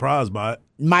wouldn't be surprised by it.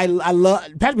 I love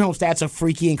Patrick Mahomes' stats are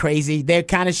freaky and crazy. They're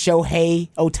kind of Shohei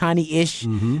Ohtani-ish,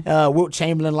 Wilt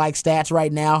Chamberlain-like stats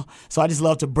right now. So I just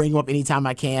love to bring them up anytime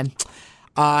I can.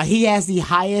 He has the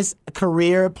highest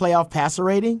career playoff passer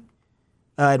rating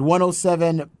at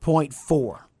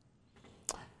 107.4.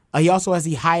 He also has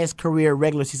the highest career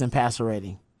regular season passer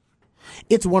rating.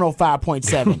 It's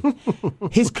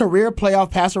 105.7. His career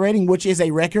playoff passer rating, which is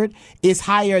a record, is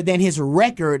higher than his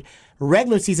record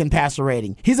regular season passer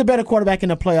rating. He's a better quarterback in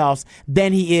the playoffs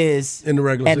than he is in the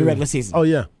regular season. Oh,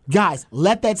 yeah. Guys,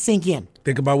 let that sink in.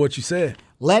 Think about what you said.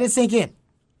 Let it sink in.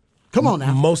 Come on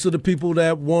now. Most of the people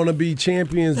that want to be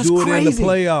champions That's do it in the crazy.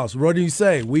 playoffs. What do you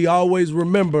say? We always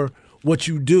remember what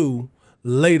you do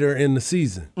later in the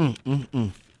season.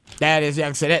 That is, like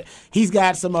I said, he's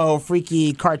got some old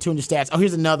freaky cartoonish stats. Oh,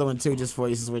 here's another one, too, just for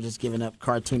you, since we're just giving up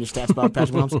cartoonish stats about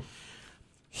Patrick Mahomes.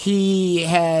 He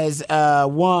has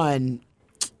won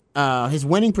his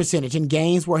winning percentage in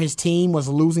games where his team was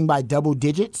losing by double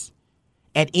digits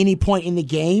at any point in the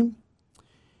game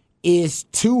is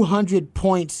 200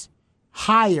 points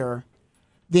higher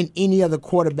than any other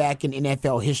quarterback in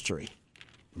NFL history.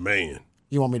 Man.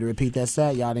 You want me to repeat that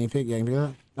stat? Y'all didn't pick it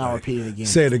up? I'll repeat it again.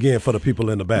 Say it again for the people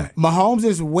in the back.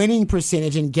 Mahomes' winning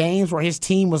percentage in games where his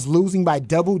team was losing by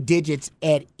double digits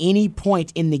at any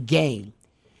point in the game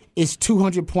is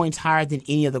 200 points higher than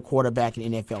any other quarterback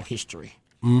in NFL history.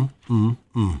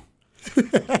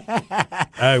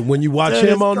 Hey, when you watch That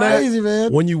him is on crazy, that,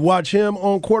 man. when you watch him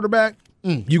on quarterback,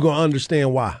 you're going to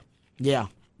understand why. Yeah.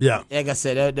 Yeah. Like I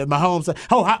said, the Mahomes.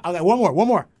 Oh, okay, one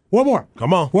more.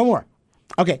 Come on. One more.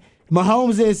 Okay.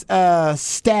 Mahomes'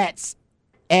 stats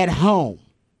at home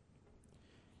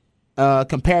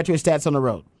compared to his stats on the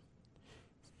road.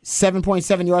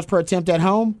 7.7 yards per attempt at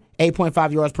home,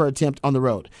 8.5 yards per attempt on the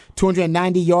road.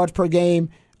 290 yards per game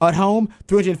at home,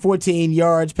 314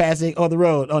 yards passing on the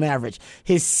road on average.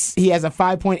 He has a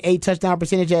 5.8 touchdown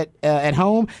percentage at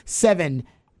home,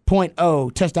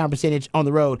 7.0 touchdown percentage on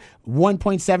the road,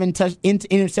 1.7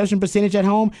 interception percentage at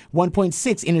home,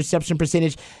 1.6 interception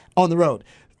percentage on the road.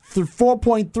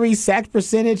 4.3 sack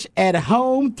percentage at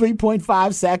home,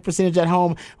 3.5 sack percentage at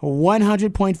home,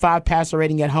 100.5 passer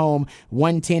rating at home,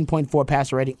 110.4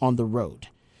 passer rating on the road.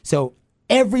 So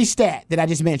every stat that I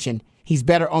just mentioned, he's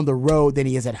better on the road than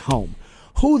he is at home.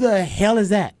 Who the hell is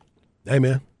that? Hey,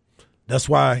 man, that's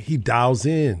why he dials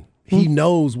in. He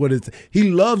knows what it's –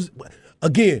 he loves –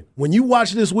 again, when you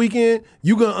watch this weekend,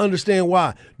 you're going to understand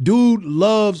why. Dude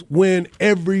loves when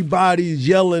everybody's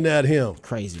yelling at him.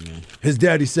 Crazy, man. His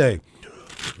daddy say,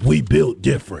 we built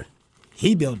different.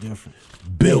 He built different.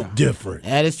 Built different.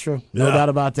 That is true. No doubt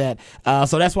about that.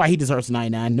 So that's why he deserves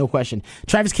 99, no question.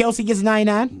 Travis Kelce gets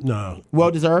 99. No.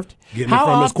 Well-deserved. Getting it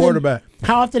from his quarterback.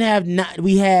 How often have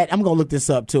we had – I'm going to look this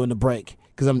up, too, in the break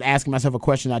because I'm asking myself a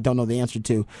question I don't know the answer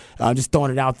to. I'm just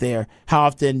throwing it out there. How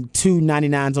often 2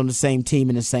 99s on the same team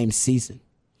in the same season?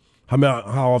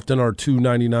 How often are 2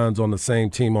 99s on the same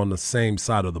team on the same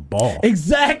side of the ball?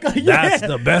 Exactly. That's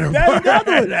the better part.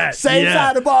 That. Same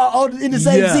side of the ball in the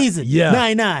same season.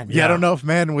 99. Yeah, I don't know if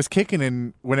Madden was kicking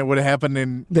in when it would have happened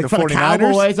in the 49ers.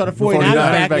 Cowboys or the 49ers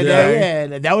back in the day.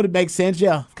 Yeah, that would make sense,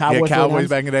 yeah. Cowboys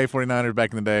back in the day, 49ers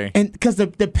back in the day. And because the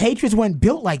Patriots weren't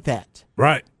built like that.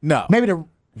 Right. No. Maybe the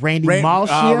Randy Moss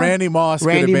year? Randy Moss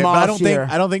could have been. But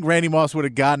I don't think Randy Moss would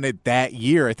have gotten it that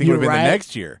year. I think it would have been the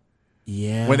next year.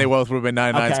 Yeah. When they both would have been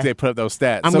 99 because they put up those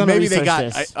stats. So maybe they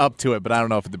got up to it, but I don't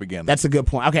know if at the beginning. That's a good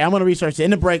point. Okay, I'm going to research it.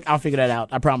 In the break, I'll figure that out.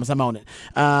 I promise. I'm on it.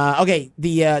 Okay,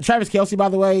 the Travis Kelce, by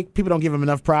the way, people don't give him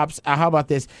enough props. How about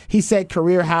this? He set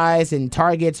career highs in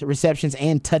targets, receptions,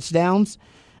 and touchdowns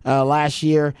last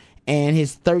year. and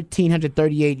his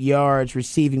 1,338 yards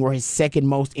receiving were his second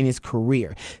most in his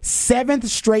career. 7th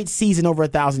straight season over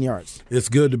 1,000 yards. It's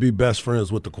good to be best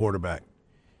friends with the quarterback.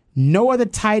 No other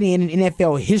tight end in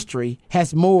NFL history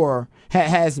has more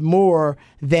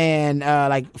than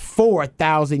like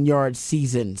 4,000-yard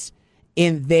seasons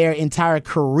in their entire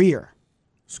career.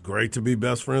 It's great to be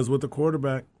best friends with the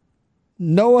quarterback.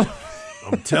 No,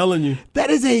 I'm telling you. That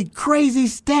is a crazy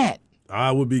stat.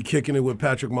 I would be kicking it with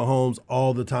Patrick Mahomes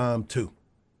all the time, too.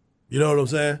 You know what I'm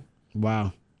saying?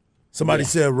 Wow. Somebody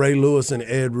said Ray Lewis and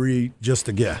Ed Reed, just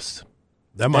a guess.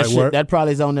 That might work. That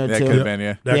probably is on there, too. That could have been,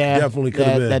 yeah. That definitely could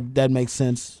have been. That makes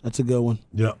sense. That's a good one.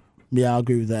 Yeah. Yeah, I'll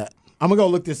agree with that. I'm going to go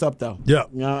look this up, though. Yeah.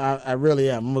 You know, I really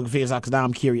am. I'm going to figure this out because now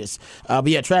I'm curious. But,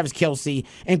 yeah, Travis Kelce.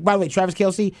 And, by the way, Travis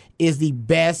Kelce is the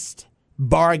best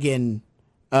bargain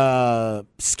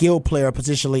skill player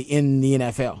positionally in the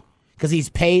NFL because he's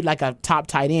paid like a top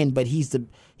tight end, but he's the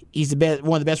best,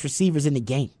 one of the best receivers in the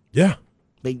game. Yeah.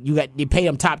 You pay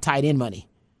him top tight end money.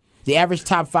 The average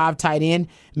top 5 tight end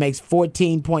makes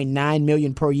 $14.9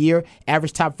 million per year.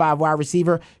 Average top 5 wide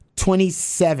receiver,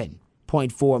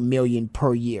 $27.4 million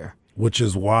per year. Which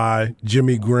is why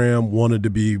Jimmy Graham wanted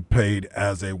to be paid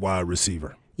as a wide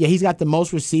receiver. Yeah, he's got the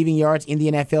most receiving yards in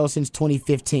the NFL since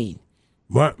 2015.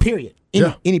 Right. Period.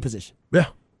 Any position. Yeah.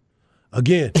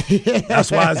 Again,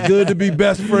 that's why it's good to be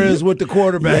best friends with the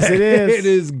quarterback. Yes, it is. It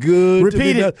is good.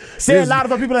 Repeat it. Say it loud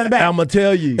for people in the back. I'm going to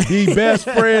tell you, be best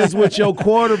friends with your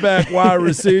quarterback, wide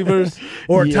receivers,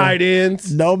 or tight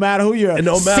ends. No matter who you're. And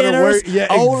no matter Centers, where. Yeah,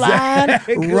 O-line,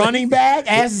 exactly. running back,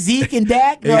 ask Zeke and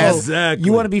Dak. No, exactly.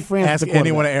 You want to be friends Ask with the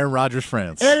anyone of Aaron Rodgers'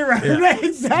 friends.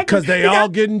 Exactly. Because they all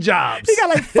getting jobs. He got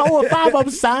like 4 or 5 of them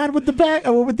signed with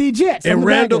the Jets. And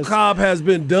Randall Cobb has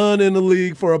been done in the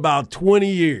league for about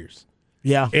 20 years.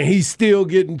 Yeah. And he's still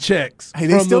getting checks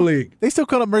from the league. They still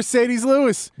call him Mercedes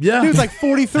Lewis. Yeah. He was like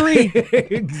 43.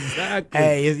 Exactly.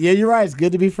 Hey, yeah, you're right. It's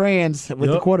good to be friends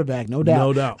with the quarterback, no doubt.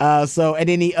 No doubt. And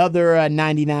then the other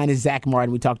 99 is Zach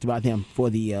Martin. We talked about him for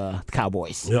the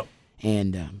Cowboys. Yep.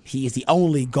 And he is the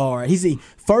only guard. He's the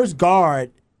first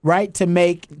guard, right, to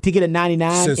get a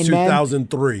 99 since in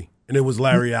 2003. And it was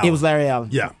Larry Allen. It was Larry Allen.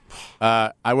 Yeah.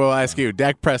 I will ask you,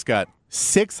 Dak Prescott,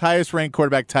 6th highest ranked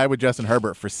quarterback, tied with Justin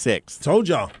Herbert for 6th. Told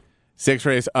y'all. 6th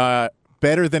race,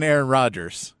 better than Aaron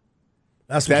Rodgers.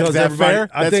 That's because fair?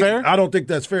 Fair? I don't think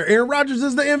that's fair. Aaron Rodgers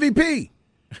is the MVP.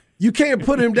 You can't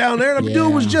put him down there. The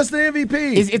dude was just the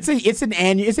MVP.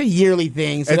 It's a yearly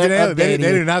thing. So they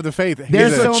didn't have the faith.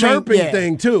 There's a chirping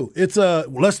thing too. It's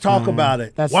let's talk about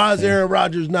it. Why is Aaron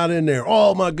Rodgers not in there?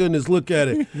 Oh my goodness, look at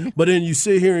it. But then you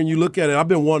sit here and you look at it. I've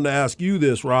been wanting to ask you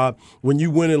this, Rob. When you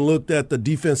went and looked at the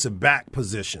defensive back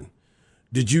position,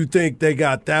 did you think they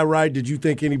got that right? Did you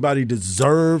think anybody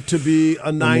deserved to be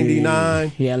a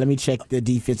 99? Yeah, let me check the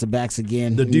defensive backs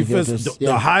again.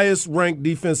 The highest ranked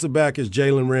defensive back is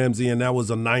Jalen Ramsey, and that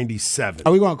was a 97.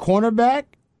 Are we going cornerback?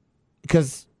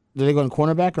 Because are they going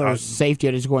cornerback or safety, or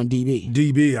are they just going DB?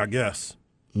 DB, I guess.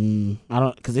 I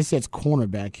don't, because it says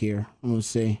cornerback here. I'm going to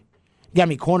see. You got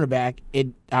me cornerback.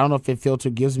 I don't know if it filter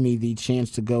gives me the chance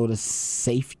to go to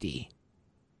safety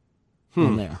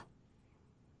on there.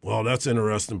 Well, that's an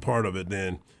interesting part of it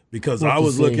then, because I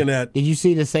was looking at. Did you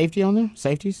see the safety on there?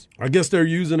 Safeties? I guess they're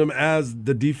using them as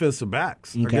the defensive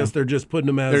backs. Okay. I guess they're just putting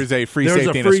them as. There's a free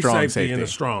safety and a strong safety. And a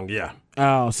strong, yeah.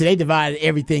 Oh, so they divided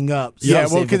everything up. Yeah,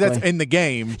 well, because that's in the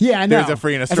game. Yeah, I know. There's a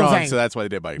free and a strong, so that's why they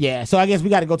did by. Yeah, so I guess we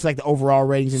got to go to like the overall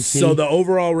ratings and see. So the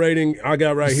overall rating I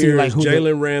got right here is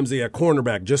Jalen Ramsey at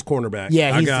cornerback, just cornerback.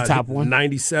 Yeah, he's I got the top one.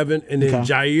 97, and then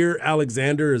Jair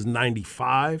Alexander is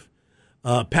 95.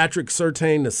 Patrick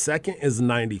Surtain II is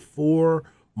 94.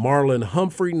 Marlon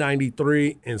Humphrey,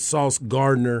 93. And Sauce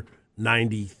Gardner,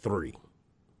 93.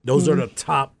 Those are the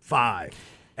top 5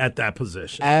 at that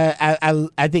position.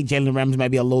 I think Jalen Ramsey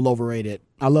might be a little overrated.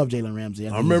 I love Jalen Ramsey.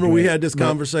 I remember we had this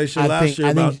conversation last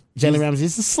year about. I think Jalen Ramsey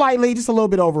is just a little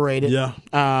bit overrated. Yeah.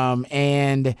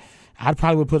 And I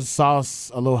probably would put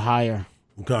Sauce a little higher.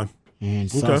 Okay.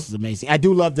 And Sauce is amazing. I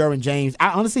do love Derwin James.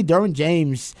 Honestly, Derwin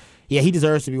James. Yeah, he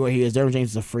deserves to be where he is. Derwin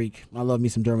James is a freak. I love me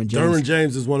some Derwin James. Derwin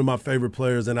James is one of my favorite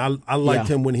players, and I liked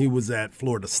him when he was at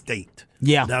Florida State.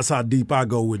 Yeah. That's how deep I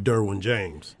go with Derwin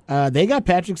James. They got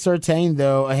Patrick Surtain,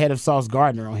 though, ahead of Sauce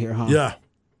Gardner on here, huh? Yeah.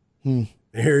 And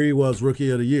here he was, Rookie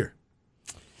of the Year.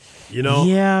 You know?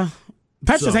 Yeah.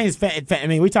 Patrick Surtain is I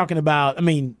mean, we're talking about,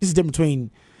 this is different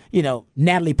between,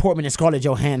 Natalie Portman and Scarlett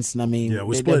Johansson.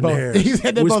 We're splitting hairs.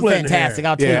 They're both fantastic.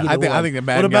 I'll tell you. I think the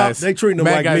Madden guys. They treating them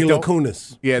like Mila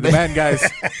Kunis. Yeah, the Madden guys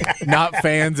not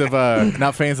fans of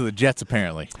the Jets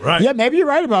apparently. Right. Yeah, maybe you're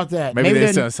right about that. Maybe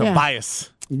there's some bias.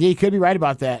 Yeah, you could be right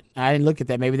about that. I didn't look at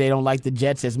that. Maybe they don't like the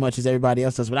Jets as much as everybody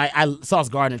else does. But Sauce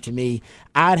Gardner, to me,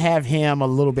 I'd have him a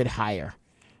little bit higher.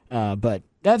 But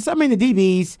the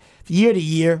DBs, year to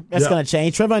year, that's going to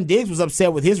change. Trevon Diggs was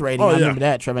upset with his rating. I remember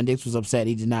that. Trevon Diggs was upset.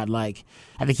 He did not like,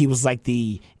 I think he was like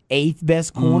the 8th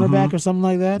best cornerback or something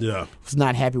like that. Yeah. Was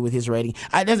not happy with his rating.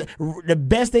 The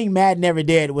best thing Madden ever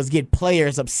did was get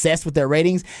players obsessed with their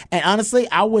ratings. And honestly,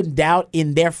 I wouldn't doubt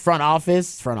in their front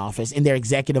office, in their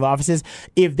executive offices,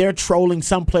 if they're trolling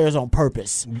some players on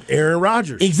purpose. Aaron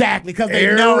Rodgers. Exactly, because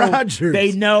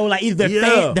they know like either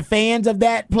the fans of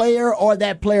that player or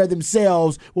that player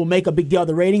themselves will make a big deal of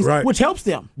the ratings, which helps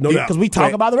them. No doubt. Because we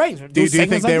talk about the ratings. Do you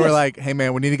think they were like, hey,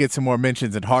 man, we need to get some more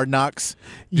mentions in Hard Knocks?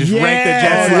 Just rank the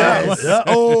Jets.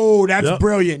 Oh, that's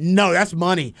brilliant. No, that's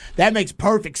money. That makes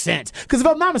perfect sense. Because if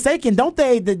I'm not mistaken, don't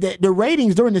they the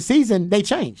ratings during the season, they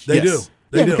change? They do.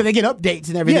 Because they get updates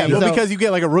and everything. Yeah, because you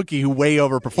get like a rookie who way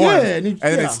overperforms. And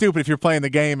then it's stupid if you're playing the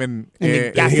game and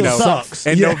sucks.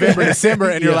 in November,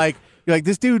 December, and you're like,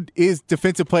 this dude is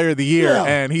Defensive Player of the Year,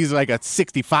 and he's like a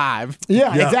 65.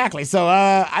 Yeah, exactly. So,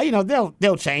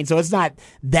 they'll change. So it's not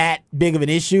that big of an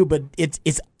issue, but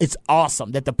it's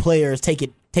awesome that the players take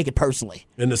it personally.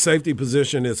 In the safety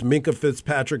position, it's Minkah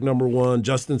Fitzpatrick, number 1,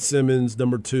 Justin Simmons,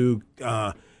 number 2,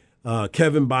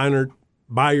 Kevin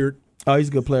Byard. Oh, he's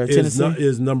a good player. Tennessee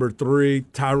is number 3,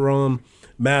 Tyrann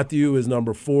Mathieu is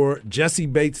number 4, Jesse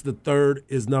Bates III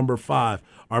is number 5.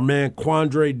 Our man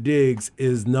Quandre Diggs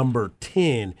is number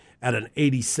 10 at an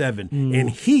 87, and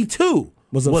he too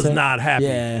was not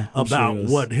happy about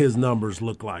what his numbers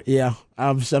look like. Yeah,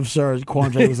 I'm sure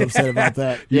Quandre was upset about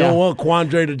that. You don't want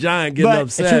Quandre the Giant getting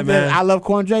upset, man. I love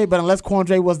Quandre, but unless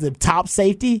Quandre was the top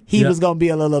safety, he was going to be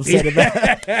a little upset about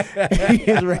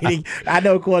his rating. I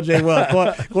know Quandre was.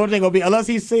 Quandre going to be, unless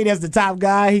he's seen as the top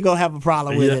guy, he going to have a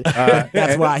problem with it.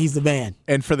 That's why he's the man.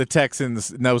 And for the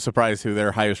Texans, no surprise who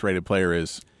their highest rated player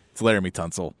is. It's Laramie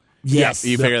Tunsil. Yes.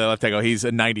 You figure that left tackle. He's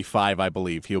a 95, I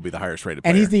believe. He'll be the highest rated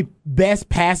player. And he's the best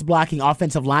pass blocking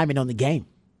offensive lineman on the game.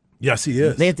 Yes, he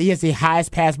is. He has the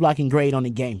highest pass blocking grade on the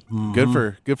game. Mm-hmm.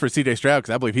 Good for C.J. Stroud,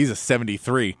 because I believe he's a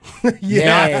 73. Not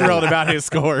thrilled about his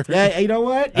score. Yeah, you know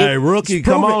what? Hey, rookie,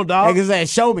 come on, dog. Like I said,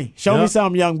 show me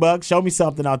something, young buck. Show me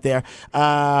something out there.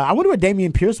 I wonder what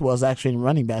Dameon Pierce was actually in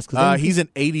running backs. He's an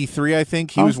 83, I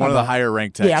think. He was one of the higher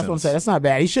ranked Texans. Yeah, that's what I'm saying. That's not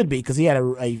bad. He should be, because he had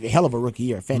a hell of a rookie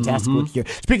year, fantastic rookie year.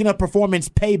 Speaking of performance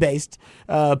pay based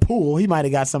pool, he might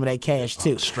have got some of that cash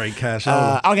too. Straight cash.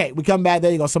 Okay, we come back.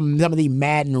 There you go. Some of the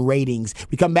Madden ratings.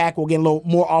 We come back, we'll get a little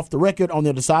more off the record on the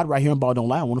other side right here on Ball Don't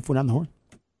Lie on 104.9 The Horn.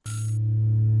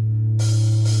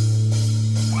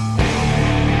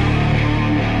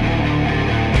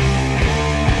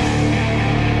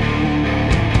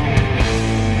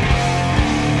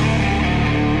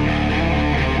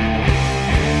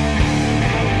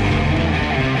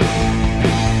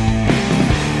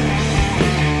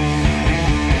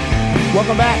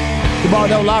 Welcome back. The Ball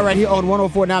Don't Lie right here on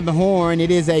 104.9 The Horn.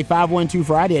 It is a 512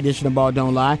 Friday edition of Ball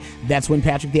Don't Lie. That's when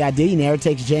Patrick the ID Nair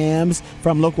takes jams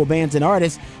from local bands and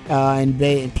artists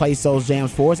and plays those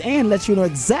jams for us and lets you know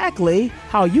exactly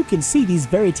how you can see these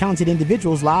very talented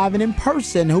individuals live and in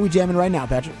person. Who we jamming right now,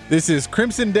 Patrick? This is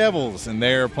Crimson Devils, and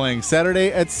they're playing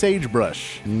Saturday at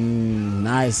Sagebrush.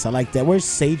 Nice. I like that. Where's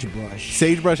Sagebrush?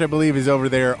 Sagebrush, I believe, is over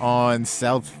there on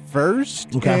South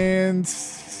 1st and...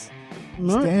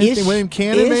 William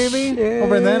Cannon, maybe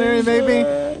over in that area, maybe.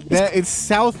 It's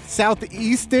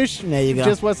southeast-ish. There you go.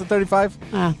 Just west of 35.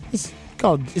 It's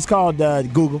called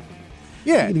Google.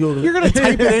 Yeah, you're gonna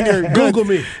type it in your Google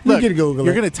me. Look, you can Google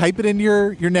you're it. gonna type it in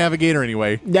your navigator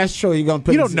anyway. That's true. You're gonna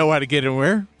put. You don't know how to get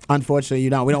anywhere. Unfortunately, you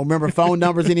don't. We don't remember phone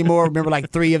numbers anymore. Remember like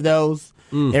 3 of those.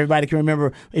 Everybody can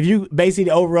remember. If you basically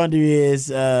the over under is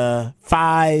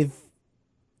 5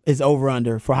 is over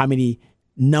under for how many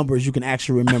numbers you can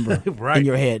actually remember in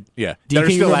your head. Yeah. That are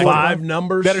still 5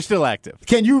 numbers that are still active.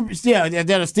 Can you? Yeah,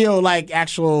 that are still like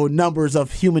actual numbers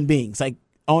of human beings, like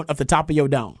off the top of your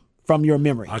dome from your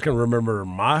memory. I can remember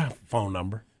my phone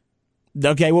number.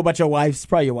 Okay, what about your wife's?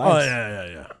 Probably your wife's.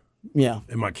 Oh yeah.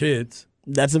 And my kids.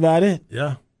 That's about it.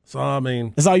 Yeah. So I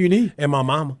mean, that's all you need. And my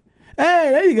mama. Hey,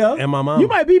 there you go. And my mama. You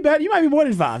might be better. You might be more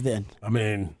than 5 then. I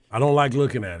mean, I don't like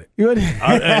looking at it.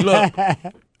 Hey, look.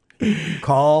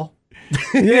 Call.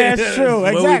 Yeah, it's true.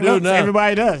 Exactly.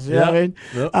 Everybody does. You know what I mean?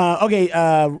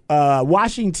 Okay.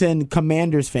 Washington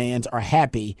Commanders fans are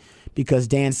happy because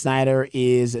Dan Snyder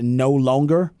is no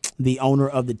longer the owner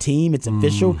of the team. It's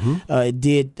official.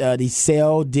 The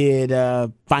sale did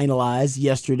finalize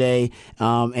yesterday,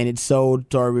 and it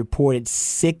sold or reported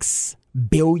 $6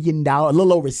 billion, a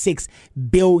little over $6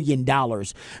 billion,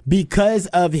 because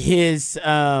of his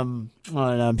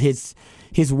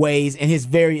his ways and his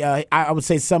very, I would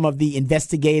say, some of the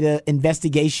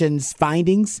investigations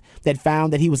findings that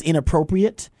found that he was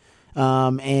inappropriate.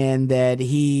 And that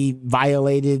he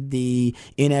violated the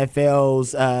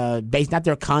NFL's not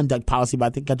their conduct policy, but I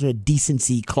think under a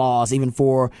decency clause, even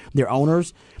for their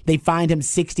owners. They fined him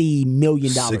 $60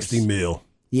 million. $60 million.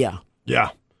 Yeah.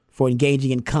 Yeah. For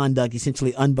engaging in conduct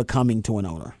essentially unbecoming of an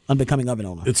owner.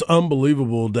 It's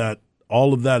unbelievable that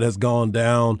all of that has gone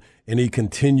down, and he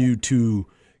continued to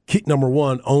keep, number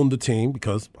one, own the team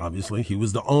because obviously he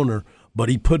was the owner, but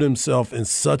he put himself in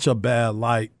such a bad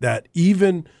light that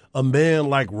even a man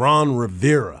like Ron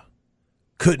Rivera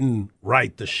couldn't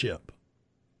right the ship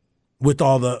with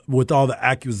all the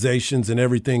accusations and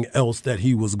everything else that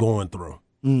he was going through.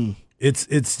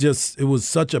 It was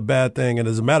such a bad thing. And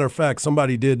as a matter of fact,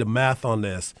 somebody did the math on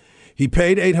this. He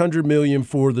paid $800 million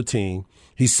for the team.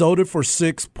 He sold it for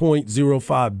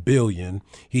 $6.05 billion.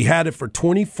 He had it for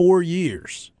 24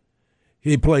 years.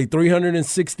 He played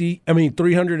 386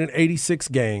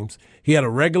 games. He had a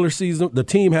regular season. The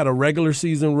team had a regular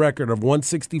season record of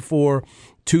 164,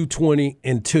 220,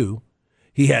 and 2.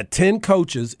 He had 10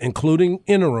 coaches, including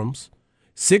interims,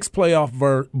 6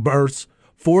 playoff berths,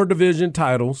 4 division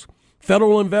titles,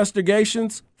 federal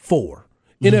investigations, 4,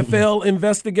 NFL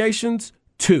investigations,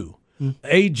 2,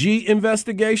 AG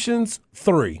investigations,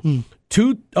 3,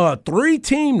 3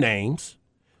 team names,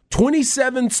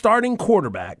 27 starting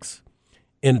quarterbacks.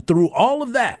 And through all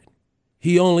of that,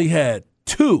 he only had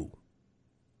 2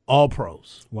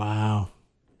 All-Pros. Wow.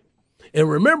 And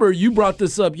remember, you brought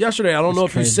this up yesterday. I don't know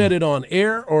if you said it on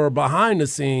air or behind the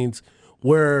scenes,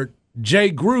 where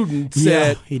Jay Gruden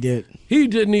said he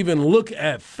didn't even look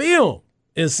at film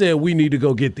and said, we need to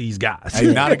go get these guys.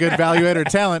 Hey, not a good evaluator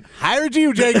of talent. Hired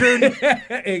you, Jay Gruden.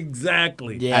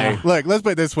 Exactly. Yeah. Hey, look, let's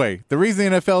put it this way. The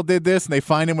reason the NFL did this and they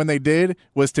fined him when they did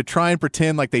was to try and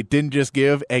pretend like they didn't just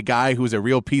give a guy who's a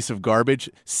real piece of garbage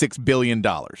 $6 billion.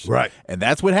 Right. And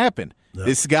that's what happened. Yep.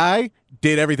 This guy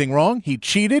did everything wrong. He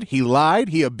cheated. He lied.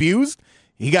 He abused.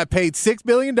 He got paid $6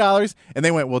 billion, and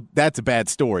they went, well, that's a bad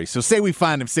story. So say we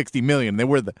find him $60 million, then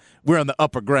we're on the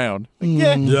upper ground. Like,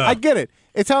 yeah, I get it.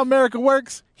 It's how America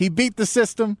works. He beat the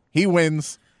system. He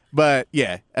wins. But,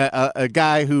 yeah, a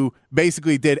guy who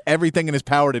basically did everything in his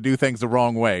power to do things the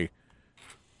wrong way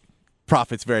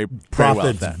profits very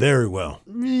well.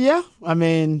 Yeah, I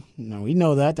mean, we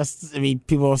know that.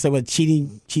 People will say, "What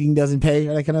cheating doesn't pay,"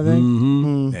 or that kind of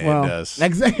thing. Yeah, it does.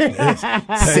 Exactly,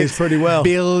 pays pretty well. $6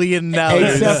 billion,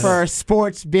 except for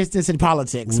sports, business, and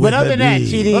politics. But other than that,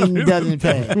 cheating doesn't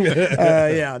pay.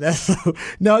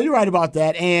 No, you're right about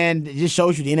that, and it just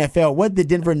shows you the NFL. What did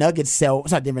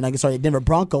the Denver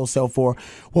Broncos sell for?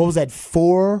 What was that?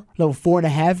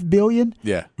 $4.5 billion?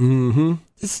 Yeah. Mm-hmm.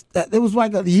 It was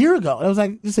like a year ago. It was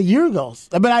like just a year ago.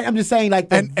 But I'm just saying, like,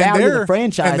 the value of the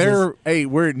franchise.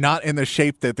 And we're not in the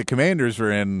shape that the Commanders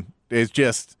are in. It's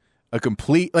just a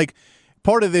complete, like,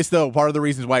 part of this, though, part of the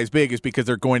reasons why it's big is because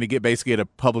they're going to get basically a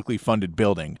publicly funded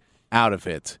building out of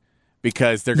it.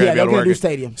 Because they're going to be able to work a new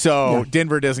stadium. So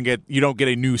Denver you don't get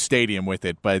a new stadium with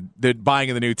it, but the buying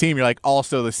of the new team, you're like,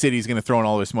 also the city's going to throw in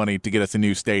all this money to get us a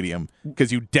new stadium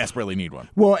because you desperately need one.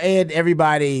 Well, and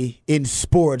everybody in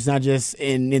sports, not just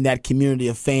in that community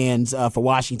of fans for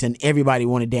Washington, everybody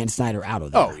wanted Dan Snyder out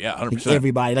of there. Oh, yeah, 100%. Like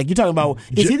everybody. Like, you're talking about,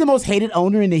 is he the most hated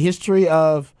owner in the history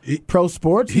of pro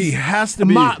sports? He has to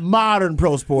be. Modern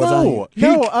pro sports.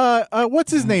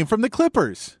 What's his name from the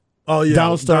Clippers? Oh, yeah.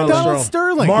 Donald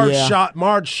Sterling.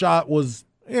 Marge Schott was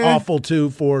awful, too,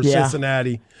 for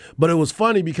Cincinnati. But it was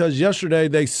funny because yesterday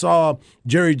they saw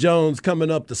Jerry Jones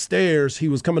coming up the stairs. He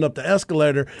was coming up the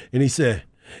escalator, and he said,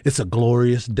 "It's a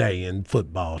glorious day in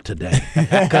football today,"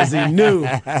 because he knew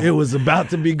it was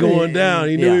about to be going down.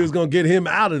 He knew he was going to get him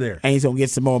out of there. And he's going to get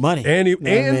some more money. And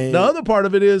the other part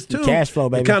of it is, too, cash flow,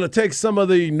 baby. It kind of takes some of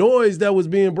the noise that was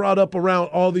being brought up around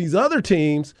all these other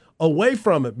teams away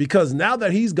from it, because now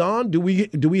that he's gone, do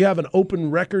we have an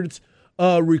open records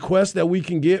request that we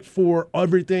can get for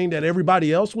everything that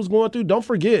everybody else was going through? Don't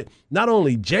forget, not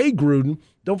only Jay Gruden,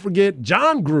 don't forget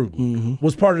John Gruden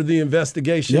was part of the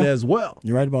investigation as well.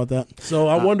 You're right about that. So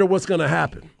I wonder what's going to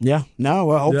happen. Yeah. No,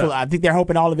 well, hopefully, I think they're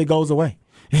hoping all of it goes away.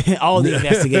 All the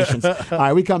investigations. All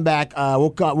right, we come back. We'll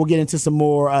get into some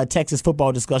more Texas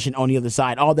football discussion on the other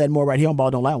side. All that and more right here on Ball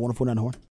Don't Lie on 104.9 The Horn.